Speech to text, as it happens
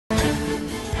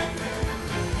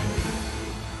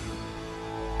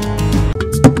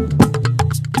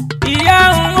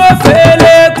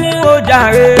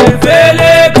jàre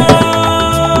fẹ́lẹ́gùn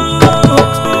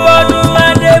bọ́dún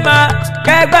mádé máa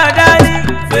kẹgbà dání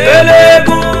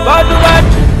fẹ́lẹ́gùn bọ́dún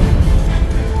mádé.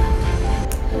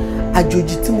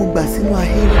 àjòjì tí mo gbà sínú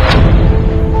ahéré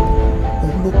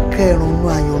òun ló kẹrùn inú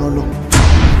ayanran lọ.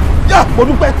 yá mo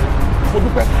dúpẹ́ mo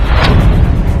dúpẹ́.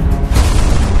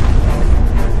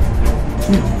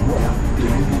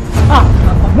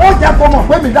 wọ́n jẹ́ kó mọ̀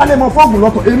pé mi dálé mọ fọ́ọ̀mù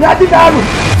lọ́tọ̀ èmi á dídá rù.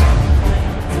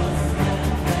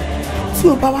 tí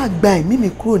o bá wá gba ẹ̀mí mi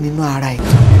kúrò nínú ara ẹ̀.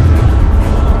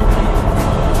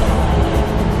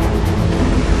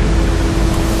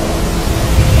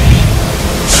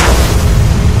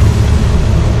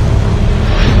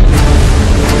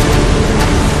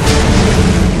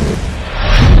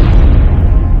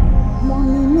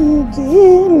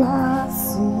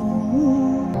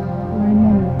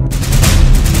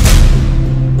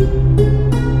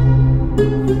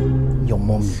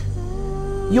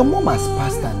 Your mom has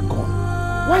passed and gone.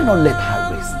 Why not let her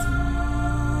rest?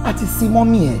 Àti sí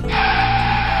mọ́mí ẹ̀.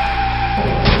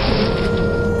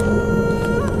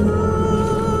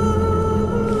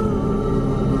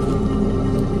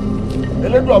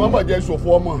 Elédùn àwọn bàjẹ́ ìṣòfò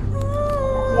ọmọ.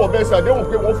 Wọ́n bẹ́ẹ̀ ṣàdéhùn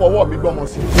pé wọ́n fọwọ́ mi gbọ́mọ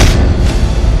sí.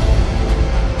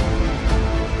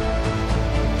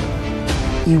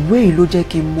 Ìwé yìí ló jẹ́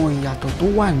kí n mọ ìyàtọ̀ tó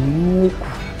wà nínú òkú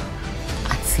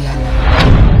àti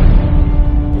àlàyé.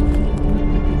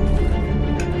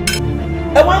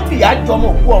 ẹ wá ń fìyà jọmọ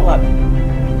òkú ọ̀run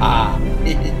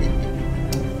àbí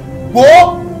wo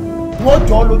wọ́n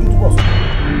jọ ọ́ lójú túbọ̀ sọ.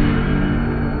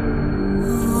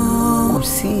 kò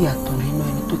sí ìyàtọ̀ nínú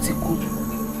ẹni tó ti kú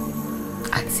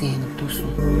àti ẹni tó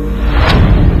sùn.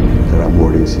 tẹ̀ra mọ́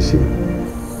ọ̀rẹ́ ṣíṣe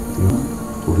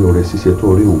torí ọ̀rẹ́ ṣíṣe tó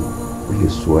rí òun ó lè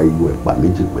sọ ayò ẹ̀pà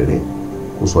méjì péré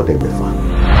kó sọ dẹ̀gbẹ̀fà.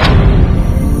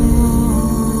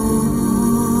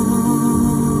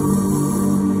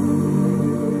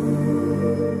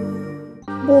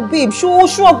 babe ṣó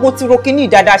ọ̀pọ̀ ti ro kíní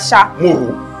dáadáa ṣá.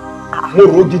 mo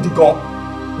rò gidi gan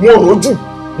mo rò jù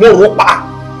mo rò pa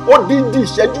ó dídí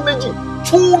ìṣẹ́jú méjì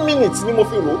 2 minutes ni mo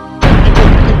fi rò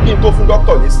kí n tó fún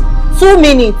dókítà lésì. 2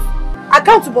 minutes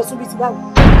àkáǹtì bọ̀sùn bíi ti báwo.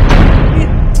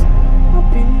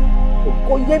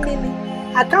 kò yé mi ni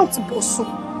àkáǹtì bọ̀sùn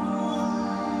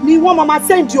ni wọ́n máa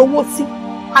sẹ́ǹdì owó sí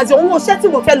àti owó iṣẹ́ tí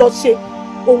mo fẹ́ lọ ṣe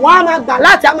òun á máa gbà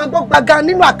láti á máa gbọ́ gbàgán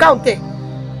nínú àkáǹtì ẹ̀.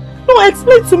 No,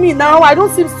 explain to me now. I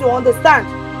don't seem to understand.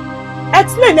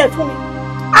 Explain it for me.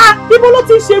 Ibo ló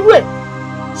ti ṣe irú ẹ̀.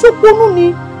 Ṣùpọ̀nù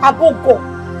ni àbọ̀gọ̀.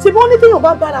 Tí wọ́n ní téèyàn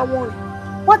bá bára wọn rìn.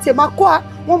 Wọ́n ti máa kọ́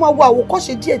wọ́n máa wo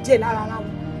àwòkọ́ṣe díẹ̀díẹ̀ lára ara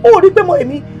wọn. Ó rí pé mo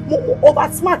over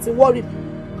smart worry mi.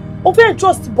 O fẹ́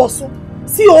trust Bọ̀sún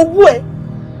sí owó ẹ̀.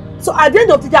 So at the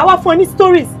end of the day, I want funny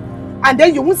stories and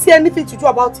then you won't see anything to do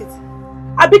about it.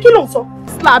 Àbí kí ló ń sọ?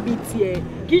 Slab tiẹ̀.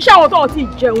 Kì í ṣe àwọn tó ti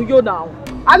jẹun yóò náà.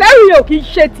 Àlẹ́rìí yóò kì í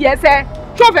ṣe tiẹ̀ sẹ́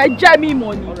tó fẹ́ jẹ́ mí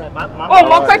mọ̀ ni o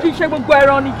mọ̀ pé kì í ṣe gbogbo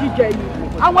ẹran ní jíjẹ ni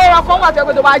àwọn ẹran kan wà tó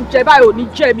pé tó bá jẹ báyìí ò ní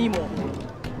jẹ́ mí mọ̀.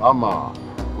 mama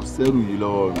kò sẹ́rù yìí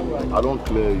lọ́wọ́ mi I don't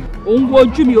clear you. òun wo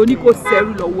ojú mi ò ní kò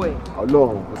sẹ́rù lọ́wọ́ ẹ̀.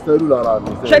 ọlọ́run kò sẹ́rù lára mi.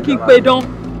 ṣé kí n pe dán.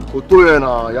 kò tó yẹn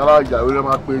náà yàrá ìyàwó rẹ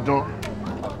máa pe dán.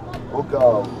 ó ga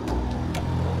ọ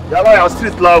yàrá ìyá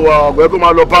street láwa ọ̀gbẹ́ kó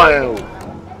máa lọ bá yẹn o.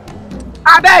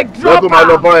 abeg drop am. ọ̀gbẹ́ kó máa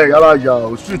lọ bá yẹn yàrá ìyá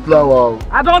o street láwa o.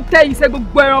 I don tell you say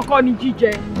gbogbo ẹran kọ́ ni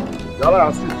jíjẹ. yàrá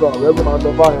ìyá street láwa ọ̀gbẹ́ kó máa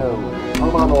lọ bá yẹn o.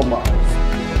 wọ́n máa nọ ọmọ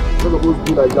no suppose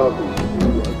be like that o.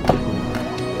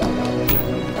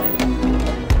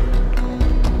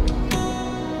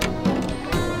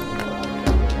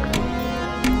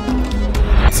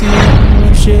 tí mo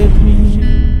ṣe mí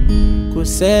kò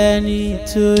sẹ́ni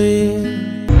tó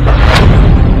yẹ.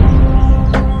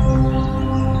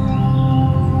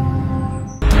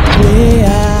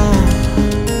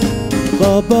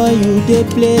 Bobo, you dey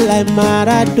play like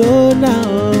Maradona,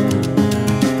 oh.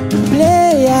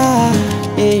 Player,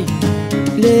 hey,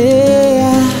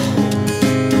 player.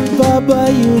 Bobo,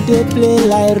 you dey play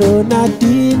like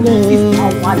Ronaldinho.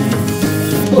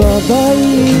 Bobo,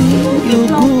 you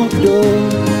good, oh.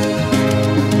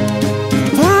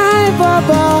 Hi,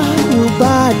 Bobo, you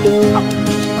bad, oh.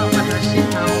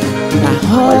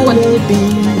 Now all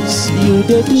ladies, you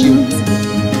dey do.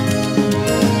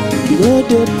 You know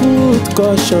they put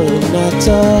caution at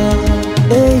all.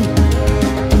 Hey,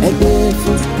 ẹgbẹ́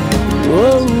fún.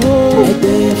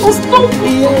 Ẹgbẹ́ fún.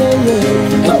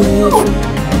 Ẹgbẹ́ fún.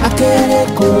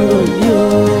 Akerekoro ni o.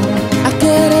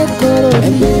 Akerekoro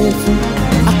ẹgbẹ́ fún.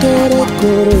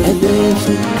 Akerekoro ẹgbẹ́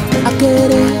fún.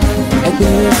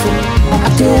 Ẹgbẹ́ fún.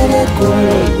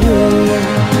 Akerekoro ni o.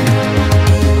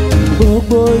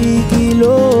 Gbogbo igi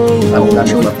ló wò.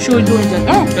 Ṣé ojú oúnjẹ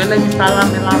kan fẹ́lẹ́ ní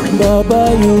sálámi lámi? Bobo,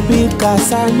 you be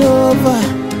Casanova.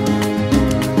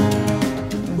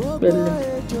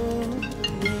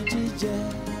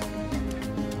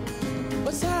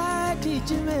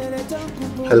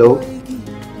 Hello,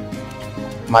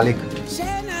 Malik.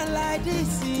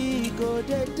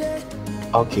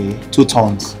 Okay, 2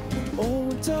 tons.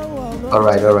 All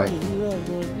right.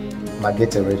 My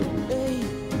get it ready.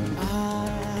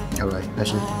 All right, that's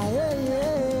it.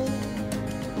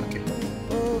 Okay.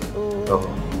 Oh,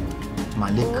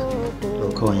 Malik.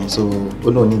 Okay, so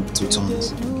we don't need 2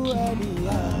 tons.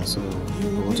 So we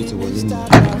want to wọlé ní.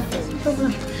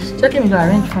 Check him to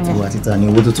arrange for you. What it and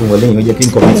owó tó tún wọlé yẹn ó jẹ́ kí n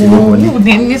commit ní wọlé.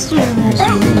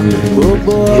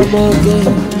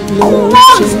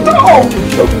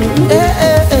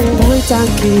 Point and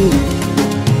kill.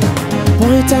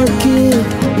 Point and kill.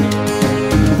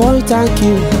 Point and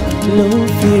kill. Ló ń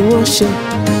fi wọ́n ṣe.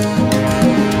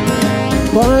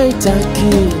 Point and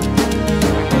kill.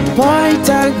 Point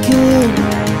and kill.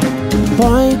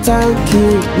 Point and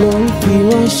kill. Ló ń fi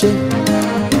wọ́n ṣe.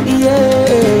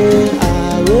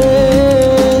 Yeah,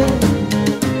 àwẹ̀.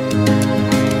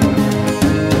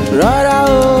 Rọ́rá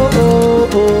o.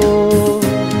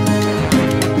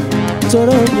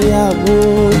 Tọ́rọ mi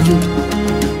àmójú.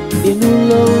 Inú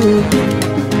ló ń rún mi.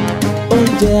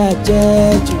 Oúnjẹ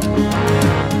àjẹjù.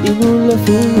 Inú ló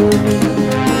fi ń rún mi.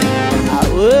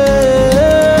 Àwẹ̀.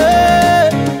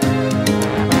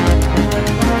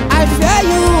 I fear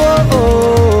you,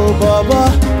 bọ̀bọ̀.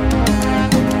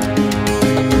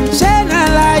 Ṣé na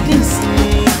Ladi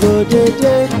go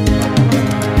dédé?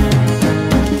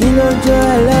 Kí ló ń jó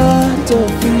ẹ lọ́wọ́ tó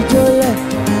fi jólẹ̀?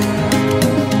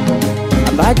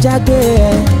 Àbájáde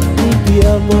ẹ níbi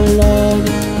ọmọ lọ́rùn.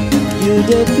 You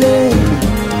dey play.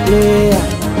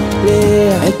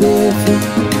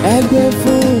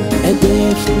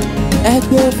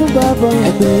 Ẹgbẹ́ fún bàbá.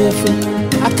 Ẹgbẹ́ fún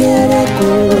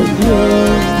Akerekoro ni o.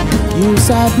 You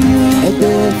sabi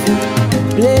ẹgbẹ́ fún.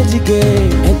 Play the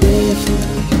game. Ẹgbẹ́ fún.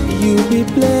 You be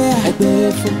player. Ẹgbẹ́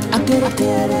fún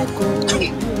Akerekoro.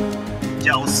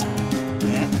 Jausi.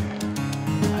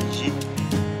 Ayé.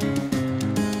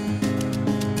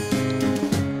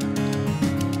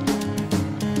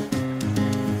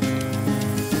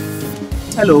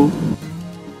 Hello.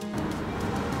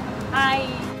 Hi.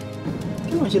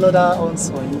 Kí ló ń ṣe lọ́dá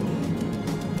ọ̀nsọ̀ yìí?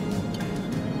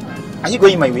 Are you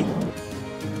going my way?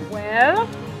 Well,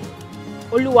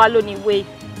 Olúwa ló ní way.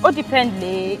 Ó depend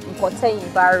lé nǹkan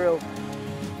tẹ́yìn bá rò.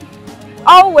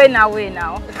 All way now.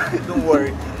 Don't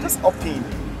worry, just up in.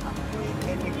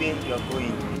 Anywhere you're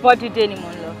going. Bode ni mo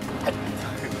ń lọ.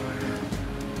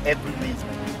 Every place.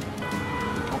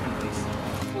 Open place.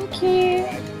 Thank you.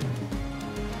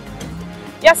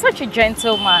 You're such a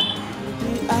gentleman.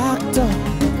 The actor,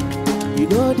 you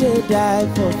know they die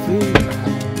for free.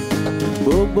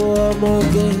 Gbogbo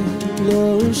ọmọge ló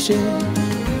ń ṣe.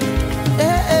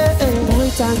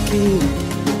 Point and kill.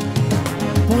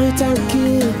 Point and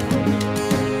kill.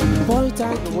 Point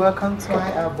and kill. Welcome to my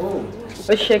abode.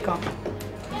 Let's shake on.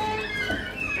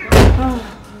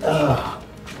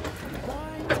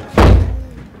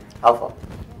 How far?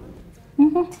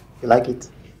 You like it?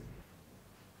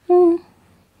 Oh,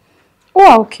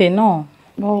 okay, no.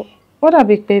 But what a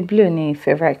big blue ni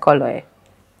favorite color, eh?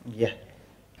 Yeah.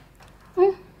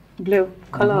 Blue,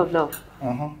 color of love.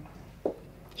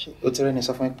 Otire ni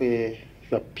sọ fún mi pé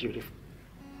you are beautiful.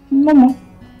 Momo.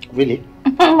 Really?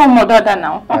 Momo dada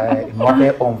now. Mo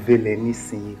fẹ́ unveil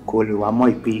nísìnyí kó lè wá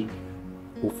mọ̀ pé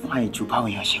o fine jù báwo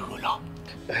yẹn ṣe rò lọ.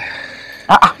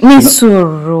 Ní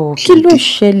sùúrù, kí ló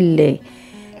ṣẹlẹ̀?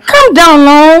 Calm down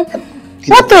now.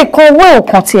 What they call well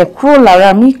kan tí ẹ kúrò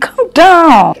lára mi. Calm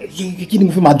down. Kí ni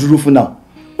mo fi máa dúró fún now?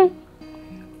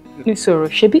 Ní sùúrù,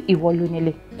 ṣebí ìwọ ló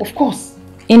nílé? Of course.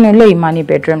 Inú ilé yìí máa ní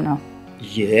bedroom now.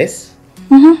 Yes.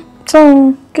 So,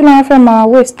 kí ló fẹ́ máa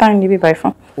waste time níbí báyìí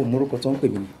fún? O morúkọ tó ń pè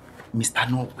mí Mr.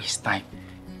 No Waste Time.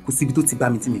 Kò síbi tó ti bá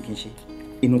mi tí mi kì í ṣe.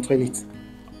 Inú toilet,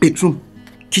 bedroom,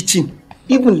 kitchen,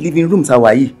 even living room tá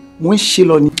wà yìí. Mo ń ṣe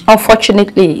lọ ni.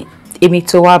 Unfortunately, èmi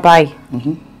tó wá báyìí.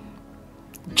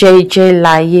 Jẹ́jẹ́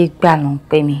láyé gbà ló ń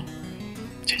pè mí.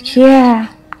 Yeah.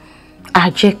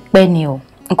 Àjẹpẹ́ ni o.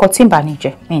 Nǹkan tí n bá ní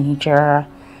jẹ, mi ní jẹ rárá.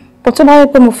 Bó tó bá rí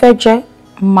pé mo fẹ́ jẹ,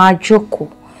 máa jókòó,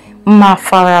 máa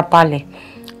fara balẹ̀.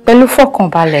 Pẹ̀lú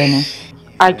fọkànbalẹ̀ ni.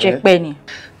 Àjẹpẹ́ ni.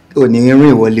 O ní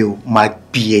rìn wọlé o, máa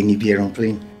bí ẹni bí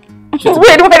aeroplane.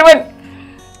 Wait.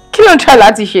 Kí ló ń try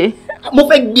láti ṣe? Mo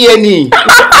fẹ́ gbé ẹni.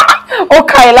 Ó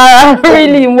ka ẹ lára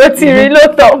really mo ti rí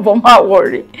lóòótọ́ bọ̀ máa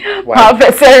worry. Máa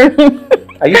fẹsẹ̀ rìn.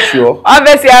 Are you sure? Máa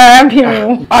fẹsẹ̀ ara bí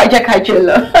mi. Ó jẹ́ ká jẹ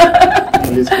lọ.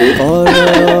 Oh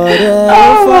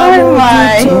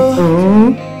my.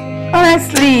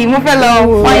 Honestly, mo fẹ́ lọ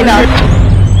find out.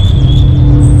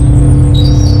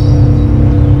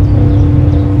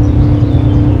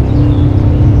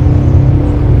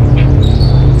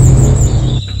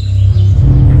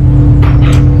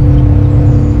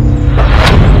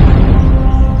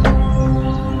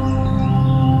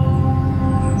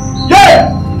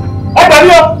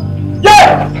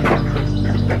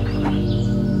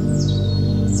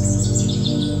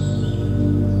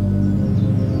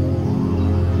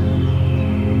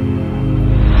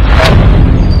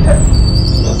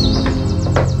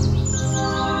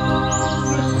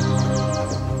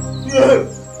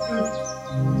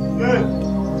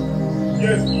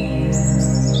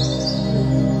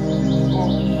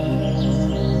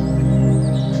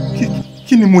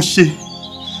 ni mo ṣe?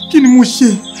 Kí ni mo ṣe?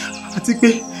 Àti pé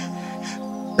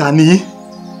ta ni?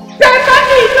 Bẹ́ẹ̀ bá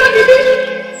ní ìjọ níbí,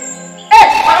 ẹ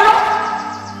parọ́.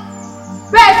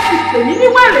 Bẹ́ẹ̀ sì pè mí ní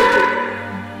wẹ̀rẹ̀kẹ̀.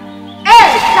 Ẹ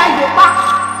ṣayò pa.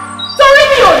 Torí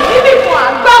mi ò ní bí fún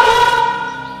àgbá mú.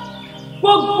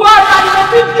 Gbogbo ara ni mo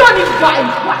fi jọ́ ní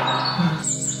gbàìgbà.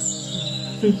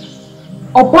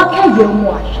 Ọba kẹ̀yẹ ọmọ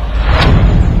àṣà.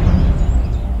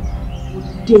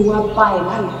 Òde wa bá ẹ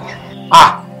lálejò.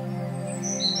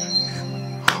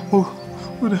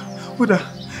 Ó dà.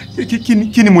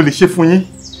 Kí ni mo lè ṣe fún yín?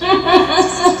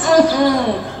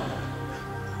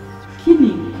 Kí ni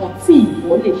nǹkan tí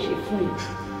ìwọ lè ṣe fún yín?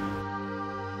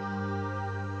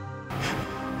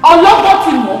 Ọlọ́gbọ́n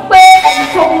ti mọ̀ pé ẹni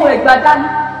tó mú ẹgbàá dání.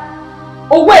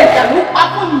 Owó ẹ̀jà ló pa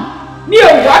fún mi. Mi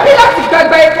ò wá bí láti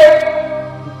gbàgbà epo.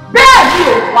 Bẹ́ẹ̀ ni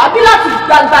ò wá bí láti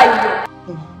gbàgbà ilẹ̀.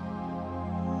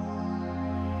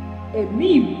 Ẹ̀mí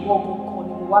ìwọ kankan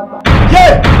ni mo wá gbà. Yé!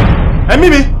 Ẹ̀mí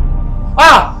mi!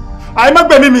 Ẹ má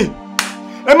gbẹ̀mí mi!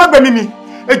 Ẹ má gbẹ̀mí mi!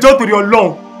 Ẹ jọ̀ọ́ torí Ọlọ́run!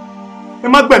 Ẹ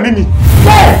má gbẹ̀mí mi!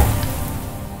 Bẹ́ẹ̀!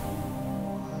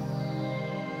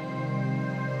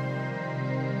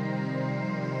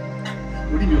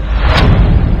 Orí mi ò.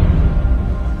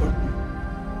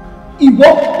 Ìwọ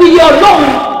pìyẹ Ọlọ́run!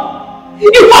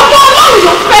 Ìwọ fún Ọlọ́run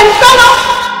ló fẹ́ ń dáná!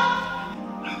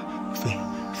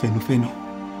 Fẹnufẹnu.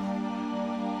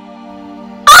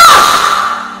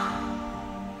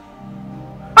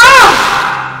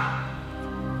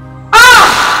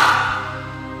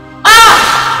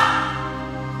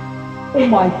 Ó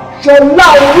máa jọlá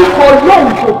orúkọ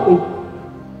Ọlọ́run tó pé.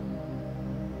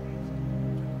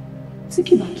 Tí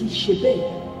kì bá kí ṣe bẹ́ẹ̀.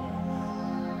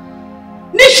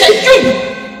 Níṣẹ́jú yìí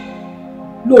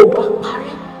ló bá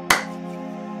parí.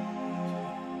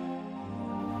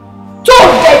 Tó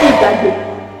jẹ́ ní ìgbàgbé.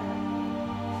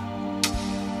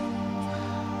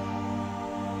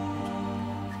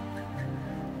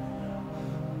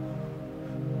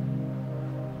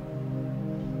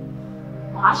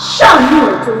 Màá ṣàánú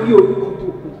ẹ̀ torí orúkọ tó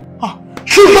pé.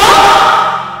 Ṣùgbọ́n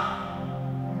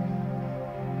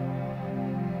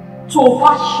tó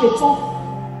bá ṣetán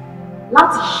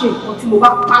láti ṣe nǹkan tí mo bá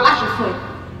pa láṣẹ fún ẹ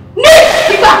ní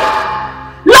ìgbà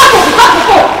lákòókò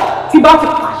lákòókò tí bá ti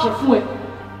pàṣẹ fún ẹ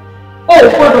o ò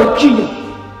gbọ́dọ̀ jiyàn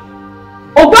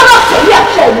o gbọ́dọ̀ tẹ̀lé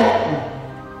àṣẹ mi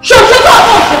ṣé o ṣetán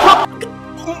àbọ̀ ṣetán.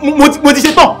 Mo ti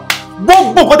ṣetán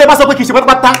gbogbo nǹkan tẹ́ bá sọ pé kì í ṣe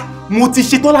pátápátá mo ti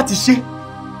ṣetán láti ṣe.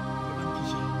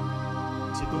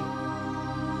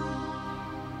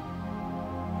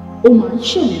 O máa ń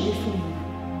ṣèlérí fún mi.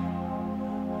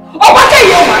 Ọba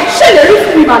kẹ́yìn o máa ń ṣèlérí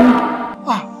fún mi bàní.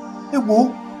 Ẹ wo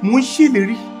mò ń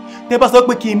ṣèlérí tẹ́ bá sọ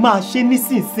pé kí n máa ṣe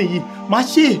nísinsìnyí máa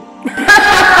ṣe.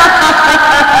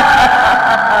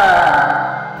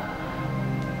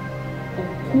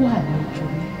 Òkú àlejò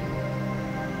mi.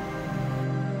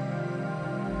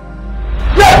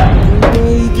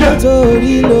 Igi tó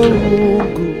rí lóhùn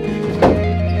ògùn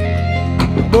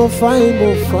mo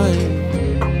fáìn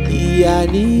ìyá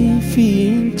ní fi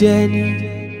ń jẹ ni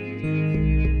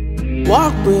wọ́n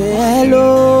pè ẹ́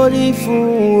lórí fún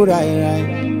ràìràì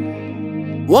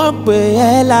wọ́n pè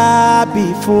ẹ́ lábì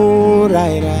fún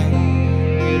ràìràì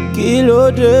kí ló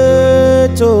dé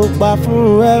tó gbà fún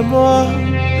ẹ mọ́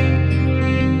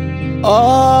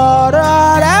ọ̀rọ̀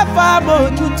rẹ fà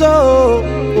mójútó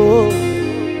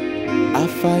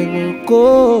àfàìmọ̀ kó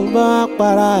má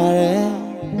para rẹ̀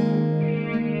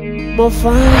mo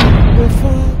fáìn.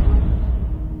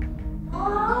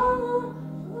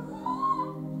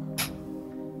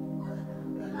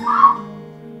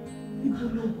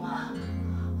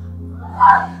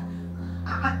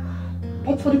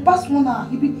 But for the past 1 hour,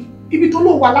 ibi tó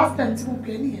lò wá last time tí mo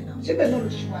pè é nìyẹn náà. Ṣé bẹ́ẹ̀ náà ló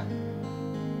ṣe wá ní?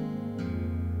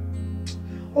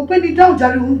 Ọ̀gbẹ́ni dáhùn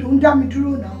járe òun tó ń dá mi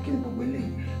dúró náà kí ni gbogbo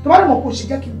eléyìí. Tó bá lè mọ̀ kó ṣe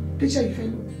jẹ́ kí n tẹ́ṣẹ̀ ìfẹ́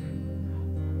lò.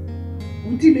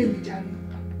 Òun tí ilé mi járe.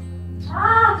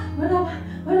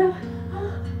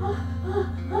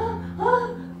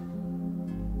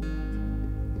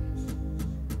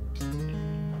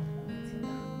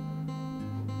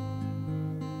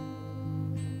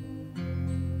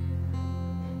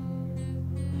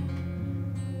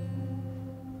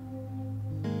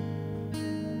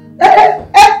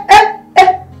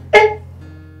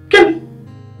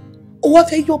 Wọ́n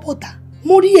fẹ́ yọ bọ́ta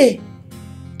mo rí ẹ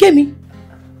Kémi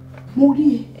mo rí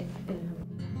ẹ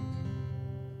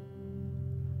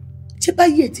ṣé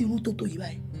báyìí ẹ ti rún tó yìí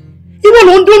báyìí ìwọ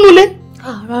ló ń dúnnú lé.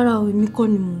 Rárá o èmi kọ́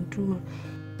ni mò ń dún.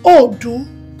 Ó dùn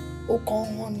ó kàn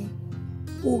wọ́n ni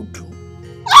ó dùn.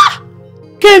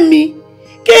 Kémi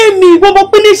wọ́n mọ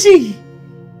pé níṣì yìí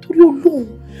torí Ọlọ́run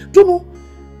dúró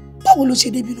báwo ló ṣe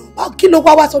débi náà? Báwo kí ló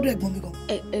wá sọ́dọ̀ ẹ̀gbọ́n mi gan?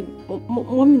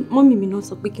 Mọ́mì mi náà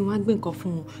sọ pé kí n wá gbé nǹkan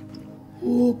fún wọn.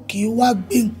 Ó kì í wá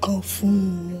gbé nǹkan fún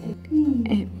wọn.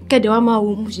 Kẹ́dẹ̀ wá máa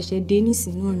wo mo ṣẹ̀ṣẹ̀ dé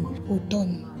nísìnyí náà ni. Ó tọ́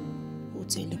ni, ó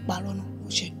tẹ̀lé parọ́ náà, ó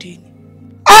ṣe dé ni.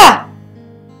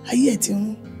 Ayé ẹ̀ ti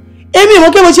rún. Èmi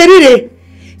ìmọ̀ kí mo ṣe ríre.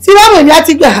 Tí bá mọ̀ ní á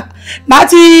ti gbà, màá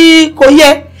ti kò yẹ.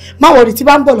 Má wọ̀rì tí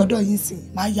bá ń bọ̀ lọ́dọ̀ yín sí,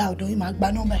 màá ya ọ̀dọ̀ yín, màá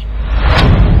gba nọ́mbà ẹ̀.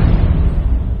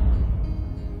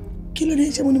 Kí ló dé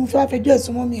ṣé mo ní mo fẹ́ wá fẹjọ́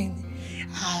ẹ̀sùn mọ́ mi ẹ̀ ni?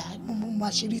 Mo máa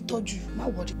ṣe rí tọ́jú, má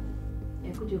wọ̀rì.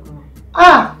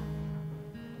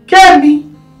 Kẹ́mi.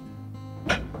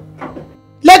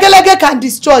 Lẹ́gẹ́lẹ́gẹ́ can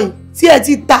destroy tí ẹ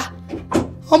ti ta.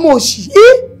 Ọmọ òṣì.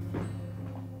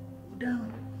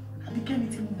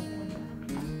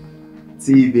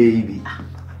 T-baby.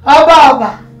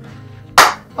 Ọba.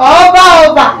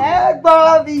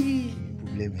 Ẹ̀gbọ́n mi.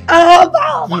 Ọba.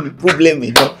 Kí ni problem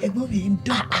náà? Ẹ̀gbọ́n mi ń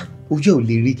dán. Ojú ò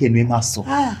lè rí kẹnu ẹ máa sọ.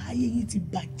 Ayé yín ti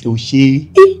bàjẹ́. Tó ṣe.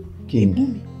 Kí ni? Ẹ̀gbọ́n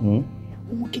mi.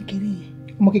 Ọmọ kékeré yẹn.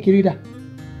 Ọmọ kékeré dà.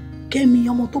 Kẹ́mi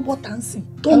ọmọ tó bọ́ tánsìn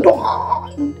tó ń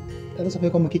dán. Ta ló sọ pé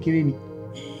ọmọ kékeré ni?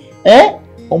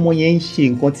 Ọmọ yẹn ń ṣe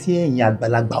nǹkan tí ẹ̀yin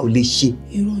àgbàlagbà ò lè ṣe.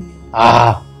 Irọ́ ni.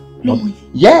 Lọ́mọ yẹn.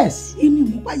 Yes. Èmi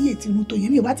mú báyé ti rú tó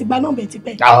yẹn mi ò bá ti gba nọ́mbà ẹ̀ ti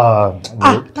pẹ́.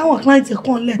 Táwọn client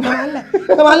kan lẹ̀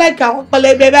táwọn aláìka àwọn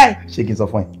pẹlẹbẹ báyìí. Ṣé kí n sọ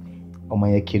fún ẹ? Ọmọ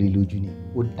yẹn kéré lójú ni,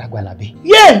 ó dàgbà lábẹ́.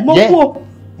 Mo kú o.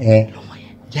 Lọ́mọ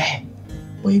yẹn.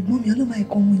 Bọ̀ ẹ̀gbọ́n mi ọlọ́mọ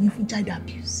ẹ̀kọ́ ọmọ yẹn fún child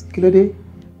abuse. Kí ló dé?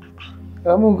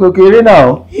 Ọmọ kò kéré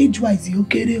náà. Age wise ó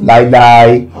kéré o.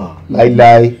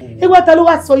 Láíláí. Ìgbà ta ló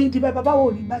wá sọ yìí di bẹ́ẹ̀ bàbá wo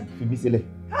rí báyìí? Fi mí sílẹ̀.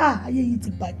 Ayé yìí ti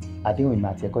bàjẹ́. Àdéhùn ìmọ̀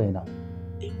àti ẹ̀kọ́ yẹn náà.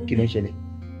 Kí ló ń ṣẹlẹ̀?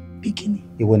 Bikini.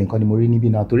 Ìwọ nìkan ni mo rí níbí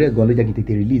náà torí ẹ̀gbọ́n ló jẹ́ kí n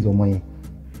tètè release ọmọ yẹn.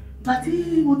 Bàtí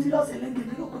mo ti lọ́sẹ̀ lẹ́gbẹ̀ẹ́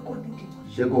mi ló pé kò nídìí.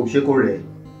 Ṣé kò rẹ̀?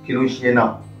 Kí ló ń ṣe náà?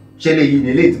 Ṣé lè yí ni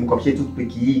eléyìí tí mo kàn ṣe tún pé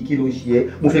kí ló ń ṣe ẹ́?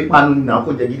 Mo fi panu nínú àwọn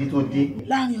kò jẹ́ gidi tó dín.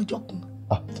 Láàárín ọjọ́ kan.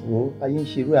 Wo ayé ń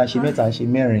ṣerú à ń ṣe mẹ́ta à ń ṣe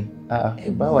mẹ́rin.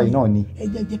 Báwa yìí náà ni. Ẹ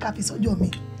jẹ́ ká fi sọ́jọ́ mi.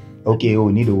 Ok, o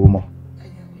ò ní ìdòwò mọ́.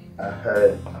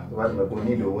 Tó bá ti mọ̀ pé o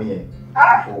ní ìdòwò yẹn,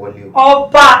 o wọlé o.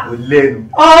 Ọba! O lẹ́nu.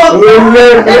 Ọba! O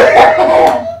lẹ́nu.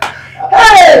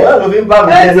 Wọ́n ló fi ń bá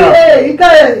mi jẹ́ náà.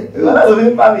 Wọ́n ló fi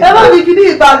ń bá mi jẹ́. Ẹ má mi kí ní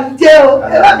ìbànújẹ́ o,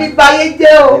 ẹ má mi báyé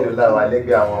jẹ́ o. Èlò làwọn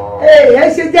alẹ́gbẹ́ àwọn. Ẹ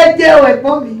ṣe jẹ́jẹ́ o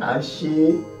ẹ̀gbọ́n mi. À ń ṣe.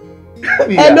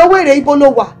 Ẹ lówó èrè ibo ló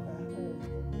wà.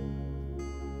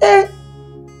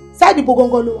 Sáàdì ibo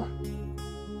gangan ló wà.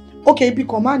 Ok, ibi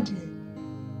command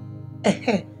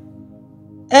yẹn.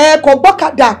 Kò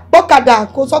gbọ́kadà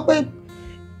kò sọ pé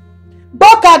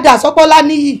gbọ́kadà sọ́pọ́lá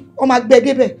níyì wọ́n máa gbé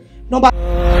débẹ̀.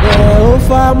 Ọ̀rẹ́ ó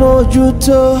fà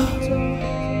mójútó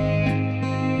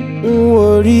n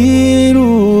ò rí irú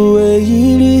èyí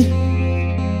rí.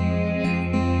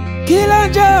 Kí ló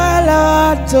jẹ́ wàhálà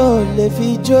tó lè fi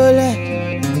jólẹ̀?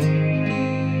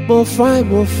 Mo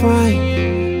fine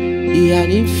ìyà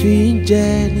ní fi ń jẹ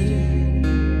ni.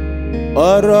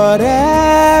 Ọ̀rọ̀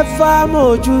rẹ̀ fà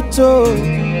mójútó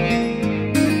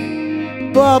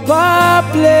bọ̀bọ̀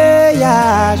pléyà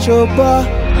ṣòbọ̀.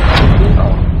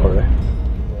 Ọ̀rẹ́,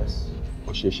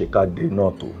 ó ṣeé ṣe ká dé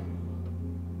náà tó.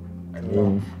 I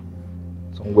mean,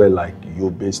 somewhere like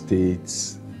Yobe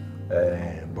State,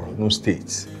 Borno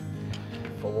State.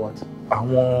 For what?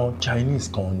 Àwọn Chinese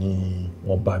kan ni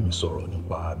wọ́n bá mi sọ̀rọ̀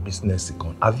nípa business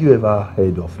kan. Have you ever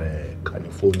heard of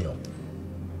California?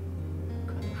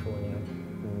 California?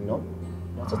 No,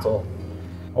 not at all.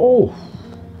 Oh,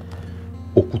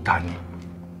 òkúta ni,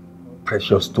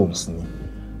 precious stones ni.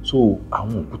 So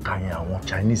àwọn òkúta yẹn àwọn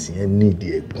Chinese yẹn need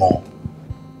ẹ̀ gan.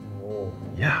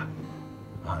 Yeah,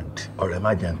 and ọ̀rẹ́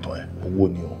má jẹ́ ntọ́ ẹ̀ owó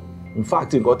ni o. In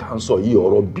fact nǹkan tá à ń sọ yìí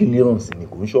ọ̀rọ̀ billions ni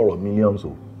kò ń ṣọ̀rọ̀ millions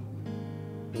o.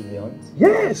 Billions?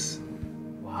 Yes.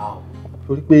 Wow.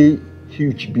 Torí pé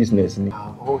huge business ni.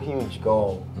 Oh, huge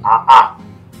gan.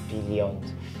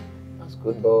 Billions. That's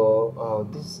good,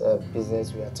 but this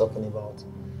business we are talking about,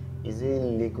 is it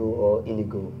legal or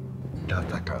illegal?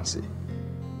 That I can say.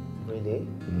 Really?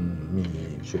 Mi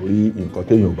sori nǹkan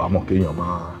téèyàn bá mọ̀ kéèyàn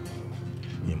máa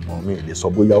ìmọ̀ mi lè sọ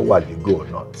bóyá wà legal or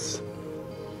not.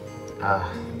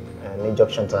 An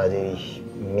injunction to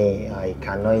me, I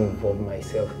cannot involve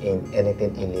myself in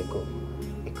anything illegal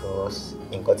because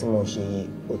nǹkan tí mo ṣe yìí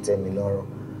ó tẹ́ mi lọ́rùn.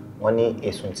 Wọ́n ní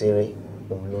èsùn tèrè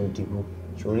òun ló ń dìbò.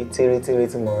 Sori tèrè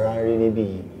tí mo rà rí níbí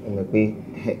yìí, mo mọ̀ pé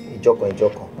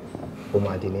ìjọkan ó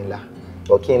máa di nílá.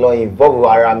 But kí n lọ involve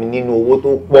ara mi nínú owó tó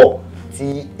pọ̀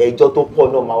tí ẹjọ́ tó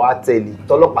pọ̀ náà máa wá tẹ̀lé,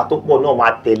 tọ́lọ́pàá tó pọ̀ náà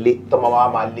máa tẹ̀lé, tọ́mọ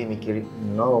wa máa lé mi kiri.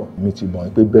 No. Mi ti mọ̀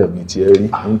pé bẹ́ẹ̀ ni tiẹ̀ rí.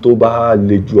 Ohun tó bá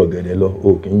le ju ọ̀gẹ̀dẹ̀ lọ,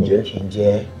 o kì í jẹ. Kì í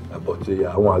jẹ. Àbọ̀tí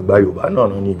àwọn àgbà Yorùbá náà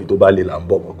ní ibi tó bá le là ń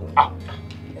bọ̀ ọmọkùnrin.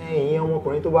 Ìyẹn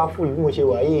ọmọkùnrin tó bá fún bí mo ṣe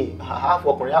wà yìí, half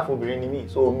ọkùnrin half obìnrin ni mí,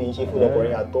 so mi ń ṣe fún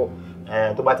ọkùnrin àtọ̀.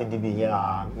 tó bá ti di bí yẹn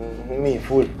mi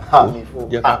full.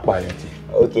 Jẹ́ ká pa yẹn ti.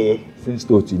 Okay. Since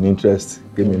tó ti ní interest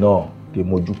kémi náà kí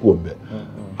mojú kò bẹ̀.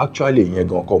 Actually yẹn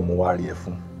gan kọ́ mo wá rí ẹ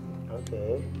fún.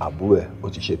 Okay. Àbúrò ẹ̀ ó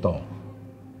ti ṣe tán.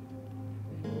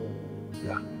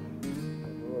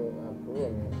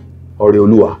 Ọ̀rẹ́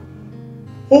Olúwa.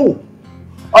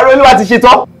 Ọ̀rẹ́ Olúwa ti ṣe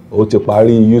tán. Ó ti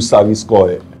parí youth service corps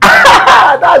ẹ̀.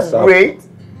 That's great.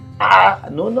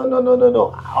 No.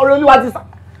 Ọ̀rẹ́ Olúwa ti sá.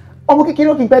 Ọmọ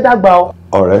kékeré kì í pẹ́ dàgbà o.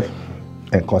 Ọ̀rẹ́,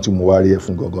 nǹkan tí mo wá rí ẹ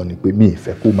fún gangan ni pé mi ì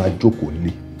fẹ́ kó máa jókòó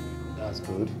nílé. That's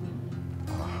good.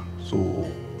 So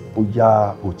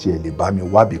bóyá o tiẹ̀ lè bá mi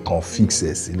wábì kan fix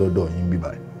ẹ̀ sí lọ́dọ̀ yín bí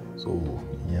báyìí. So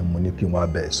ìyẹn mo ní kí n wá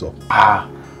bẹ́ẹ̀ sọ.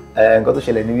 Nǹkan tó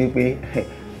ṣẹlẹ̀ ni wípé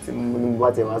tí mo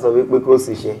bá ti máa sọ wípé kó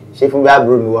sì ṣe fún bí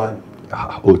àbúrò mi wá.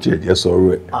 O tiẹ̀ jẹ́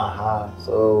sọ̀rọ̀ ẹ̀.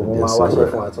 So mo máa wáṣẹ́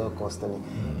fún àtọ́ kọ́sítọ́nì.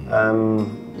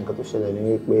 Nǹkan tó ṣẹlẹ̀ ni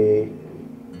wípé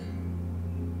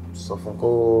sọ fún kó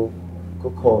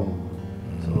kọ́ mi.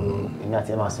 So èmi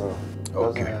àti ẹ máa sọ̀rọ̀.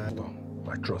 Okay,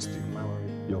 I trust you.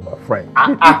 You're my friend.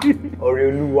 Ọ̀rẹ́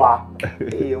Olúwa.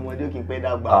 Ọmọdé kì í pẹ́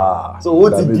dàgbà. So ó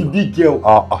ti di big girl.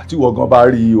 Tí wọ́n gan bá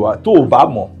rí wa tó o bá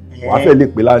mọ̀ wàá fẹ́ lè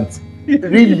pè láǹtì.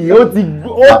 Really? Ó ti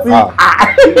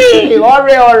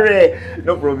ọ̀rẹ́.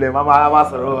 No problem. A máa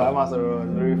sọ̀rọ̀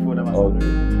lórí phone.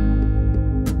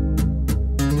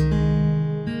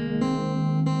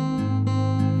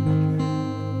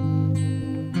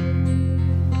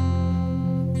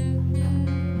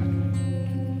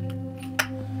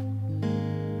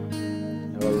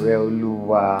 Ọ̀rẹ́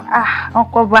Olúwa.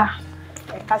 Uncle Ba.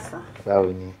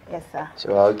 Báwo ni? Yes, sir. Ṣé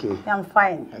wàá okay? I'm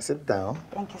fine. Sit down.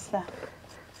 Thank you, sir.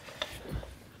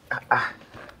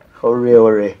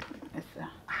 Ọ̀rẹ́. Yes, sir.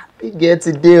 Big girl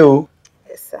today o.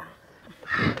 Yes, sir.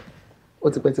 Ó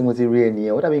ti pẹ́ tí mo ti rí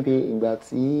ẹnìyẹn. Ó dàbí pé ìgbà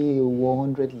tí owó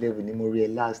 100 level ni mo rí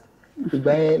ẹ last.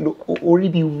 Ìgbà yẹn orí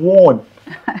bí 1.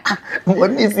 Mo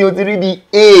ní sí o ti rí bí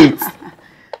 8.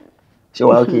 Ṣé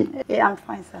wàá okay? Yeah, I'm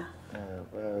fine, sir.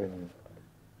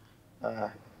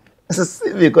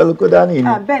 Síbi ìkọlù kó dání ni.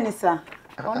 Bẹ́ẹ̀ ni, sir.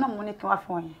 Àwọn náà mo ní kí n wá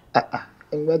fún yín.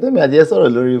 Ìgbà tẹ́mi àti ẹ sọ̀rọ̀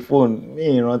lórí fóònù, mi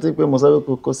ìrántí pé mo sọ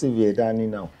pé kó síbi ẹ̀ dání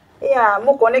náà. Yeah,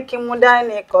 mo kàn ní kí n mú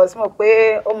dání cause mo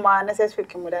pé ó máa necessary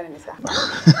kí n mú dání ni, sir.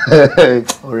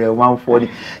 Ọ̀rẹ́ wa ń fọ́ ni.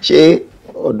 Ṣé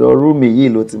ọ̀dọ̀ rúùmì yìí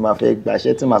ló ti máa fẹ́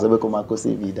gbàṣẹ́ tí màá sọ pé kó máa kó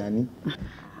síbi ìdání?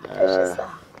 Ẹ ṣé, sir.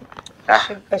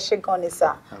 Ẹ ṣé gan ni,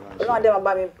 sir. Ọlọ́run dé máa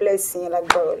bá mi bless yín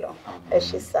lágbára Ọlọ́run. Ẹ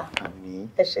ṣé, sir.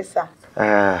 Ẹ ṣé, sir.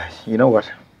 You know what?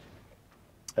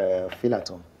 Feel at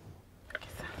home.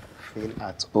 Feel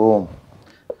at home.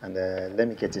 And let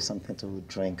me get you something to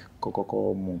drink.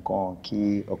 Kókó mu nǹkan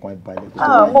kí ọkàn ẹ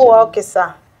balẹ̀. Mo wà okay,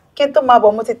 sir. Kí n tó máa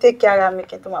bọ̀ mo ti take care ara mi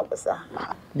kí n tó máa bọ̀, sir.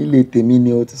 Nílé tèmi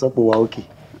ni o ti sọ pé wà okay.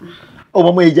 Ó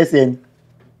mọ̀ mọ́ yìí jẹ́ sí ẹni.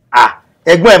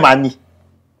 Ẹ̀gbọ́n ẹ̀ máa ní.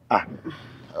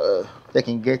 Jẹ́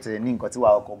kí n get ní nǹkan tí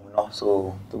wàá ọkọ̀ mu náà.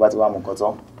 So tó bá ti wá mu nǹkan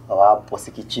tán, wàá bọ́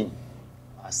sí kitchen.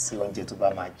 Wàá sí oúnjẹ tó bá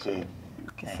máa jẹ.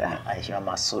 Àìṣe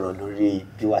máa sọ̀rọ̀ lórí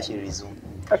bí wàá ṣe resume.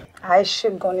 I ṣé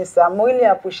gan ni, sir. Mo really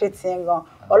appreciate yín gan.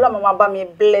 Ọlọ́run máa bá mi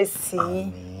bless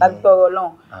yín. Lágbára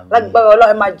Ọlọ́run. Lágbára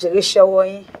Ọlọ́run ẹ máa jèrè iṣẹ́ ọwọ́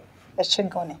yín. Ẹ ṣé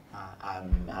gan ni.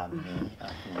 Àmín.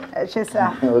 Ẹ ṣé, sir.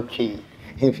 Okay.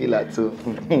 Feel at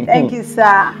home. Thank you,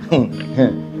 sir.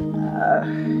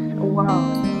 Wow.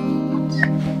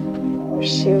 Oh,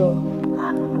 sure.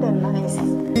 They're nice.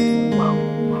 Wow.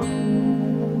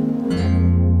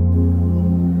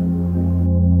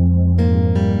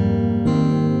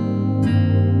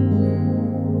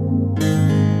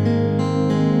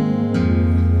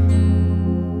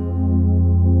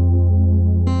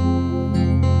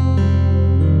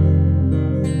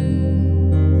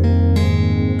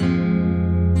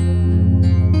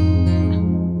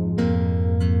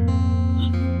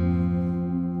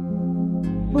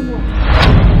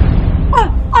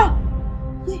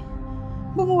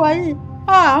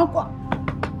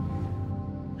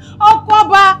 Ọkọ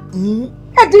ọba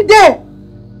ẹ dìde.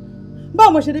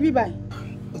 Báwo mo ṣe dé bí báyìí?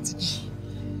 Ó ti jí.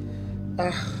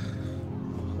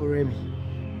 Ọ̀rẹ́ mi.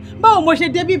 Báwo mo ṣe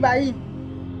dé bí báyìí?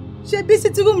 Ṣé bí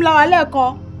sitting room la wà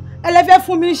lẹ́ẹ̀kan? Ẹ lè fẹ́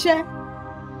fún mi iṣẹ́.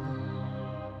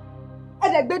 Ẹ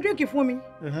dẹ̀ gbé drink fún mi.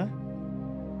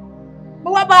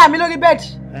 Mo wá bára mi lórí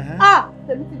bẹ́ẹ̀dì.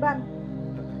 Tèmi ti bá mi.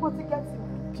 Mo ti gẹ̀ẹ́sì.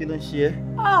 Kí ló ń ṣe ẹ́?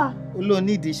 Olóò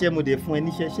ní ìdí iṣẹ́ mo dé fún ẹ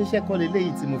níṣẹ́. Ṣéṣẹ́ kọ́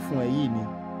leléyìí tí mo fún ẹ yìí ni.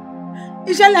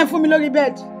 Iṣẹ́ lẹ̀ ń fún mi lórí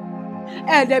bẹ́ẹ̀dì.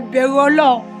 Ẹ dẹ̀ bẹ̀rù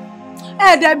Ọlọ́run.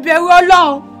 Ẹ dẹ̀ bẹ̀rù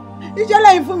Ọlọ́run. Iṣẹ́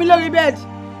lẹ̀ ń fún mi lórí bẹ́ẹ̀dì.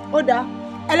 Ó dáa.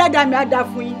 Ẹlẹ́dàá mi á dáa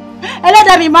fún yín.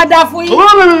 Ẹlẹ́dàá mi máa dáa fún yín.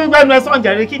 Gbẹ́nu ẹ sọ̀n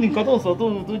jàre, kí ni nǹkan tó ń sọ tó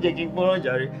jẹ́ kí n gbọ́ràn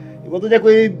jàre? ìwọ tó jẹ́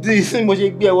pé tí mo ṣe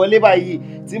gbé ẹ wọlé báyìí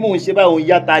tí mò ń ṣe báyìí òun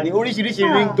yàtà ni oríṣiríṣi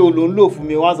ringtone ló ń lò fún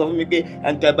mi wọ́n sọ fún mi pé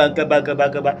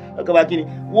nkaba kí ni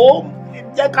wo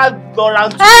jẹ́ ká lọ́ra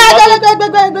ń tún.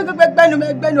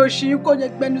 gbẹnu òṣì kò ní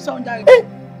gbẹnu sọ̀hún jáde.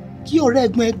 kí ọ̀rẹ́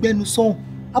ẹ̀gbọ́n ẹ gbẹnu sọ̀hún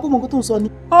abọ́mọ̀gọ́ tó ń sọ ni.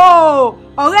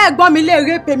 ọ̀rẹ́ ẹ̀gbọ́n mi lè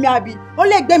rẹ́pẹ̀ mi àbí ó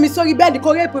lè gbé mi sórí bẹ́ẹ̀dì kó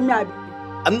rẹ́pẹ̀ mi àbí.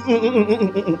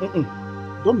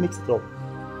 Don't mix it up.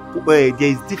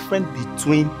 There is difference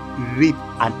between rape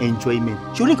and enjoyment.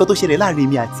 Ṣé o rí nǹkan tó ṣẹlẹ̀ láàrin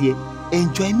mi àti ẹ?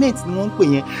 Enjoyment ni wọ́n ń pè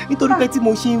yẹn nítorí pé tí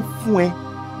mo ṣe ń fún ẹ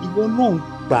ìwọ náà ń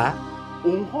gbà á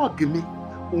òun hug mi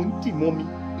òun dì mọ́ mi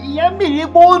ìyẹn mi rí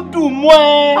pé ó dùn mọ́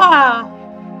ẹ.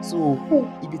 So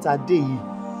ibi tá a dé yìí